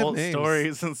 like just We have old names.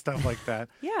 stories and stuff like that.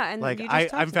 yeah, and Like you just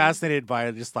talked I'm to them. fascinated by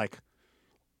just like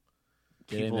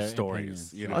Getting people's their stories.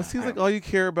 opinions. You Yeah. know, It seems like all you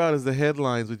care about is the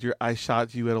headlines with your "I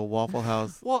shot you at a Waffle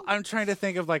House." Well, I'm trying to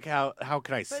think of like how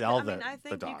could I But, sell I mean, I the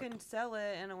think you doc. can sell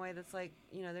it in a way that's like,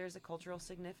 there's a cultural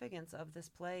significance of this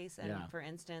place. And Yeah. for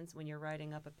instance, when you're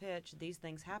writing up a pitch, these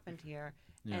things happened here.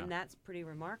 Yeah. And that's pretty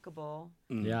remarkable.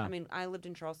 Yeah. I mean, I lived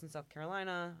in Charleston, South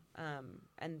Carolina.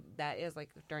 And that is like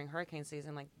during hurricane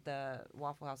season, like the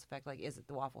Waffle House effect, like, is it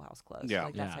the Waffle House closed? Yeah.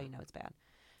 Like, that's Yeah. how you know it's bad.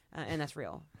 And that's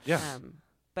real. Yeah.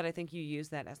 But I think you use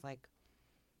that as like,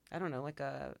 I don't know, like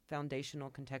a foundational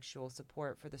contextual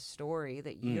support for the story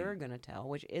that you're going to tell,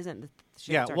 which isn't the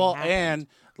shit Yeah, that's well, already happened. and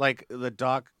like the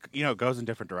doc, goes in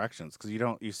different directions because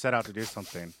you set out to do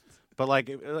something, but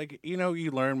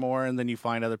you learn more and then you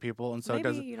find other people, and so Maybe it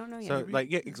doesn't. you don't know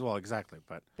yet. So well, exactly,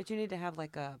 but But you need to have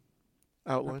like a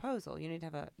Outline. proposal. You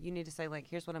need to say like,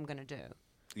 here's what I'm going to do.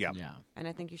 yeah, Yeah. And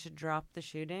I think you should drop the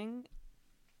shooting.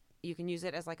 You can use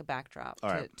it as like a backdrop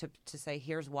All right. to say,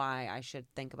 here's why I should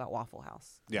think about Waffle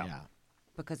House yeah.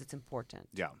 because it's important.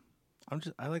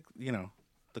 I like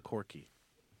the quirky.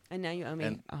 And now you owe me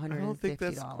And I $150. don't think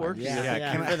that's quirky. Yeah,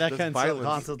 can for I- that that's violence.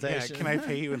 consultation. Can I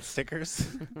pay you in stickers?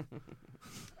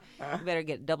 You better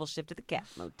get double shipped to the cat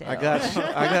motel. I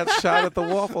got shot at the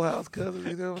Waffle House, cousin.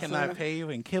 You know what I'm Can I saying? pay you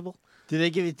in kibble? Do they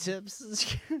give you tips?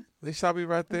 They shot me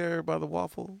right there by the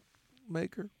waffle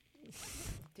maker.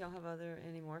 Do y'all have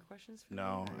any more questions for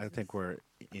No, me? or I is think this we're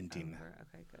ending. over?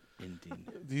 Okay, good. Ending.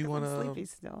 Do you want I'm sleepy to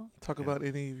still. talk about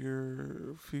any of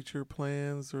your future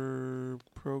plans or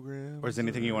programs? Or is there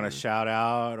anything you want to shout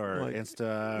out or Like,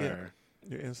 Insta yeah. or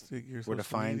Your Insta, your Where to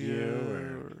social find media, you,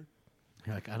 or-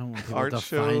 You're like, I don't want people art to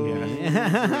shows? find me.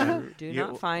 or- Do You-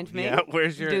 not find me. Yeah,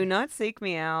 where's your Do not seek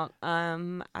me out. I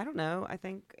don't know. I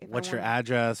think. If I what's your wanna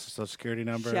address, social security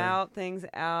number? Shout things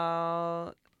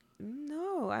out.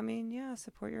 No, I mean,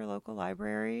 support your local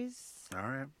libraries All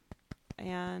right.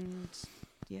 and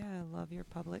love your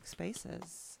public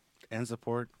spaces. And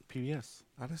support PBS.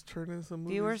 I just turned in some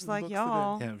movies Viewers and like books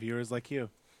y'all today. Yeah, viewers like you.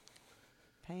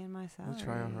 Paying my salary. We'll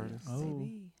try our hardest. Oh.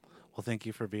 baby. Well, thank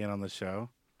you for being on the show.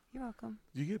 You're welcome.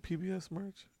 Do you get PBS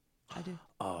merch? I do.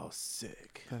 Oh,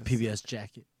 sick. That's- PBS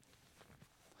jacket.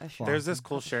 A shirt. There's this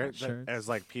cool Couple shirt shirts. that has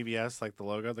like PBS, like the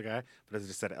logo of the guy, but it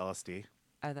just said LSD,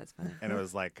 Oh, that's funny. and it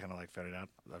was like kind of like faded out.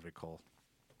 That'd be cool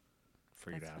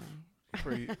for you That's to have. funny.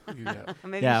 For you, yeah.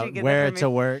 Maybe Yeah, you should get wear that it for to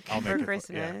me work. I'll for make it.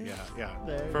 Christmas. Yeah.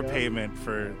 There you For go. payment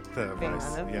for the Being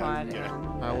vice. on the Yeah, pod yeah.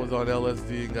 and I was on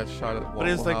LSD and got shot at Waffle But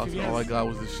it's like House. PBS. All I got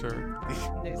was a shirt.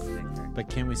 new sticker. But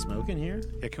can we smoke in here?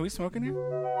 Yeah, can we smoke in here?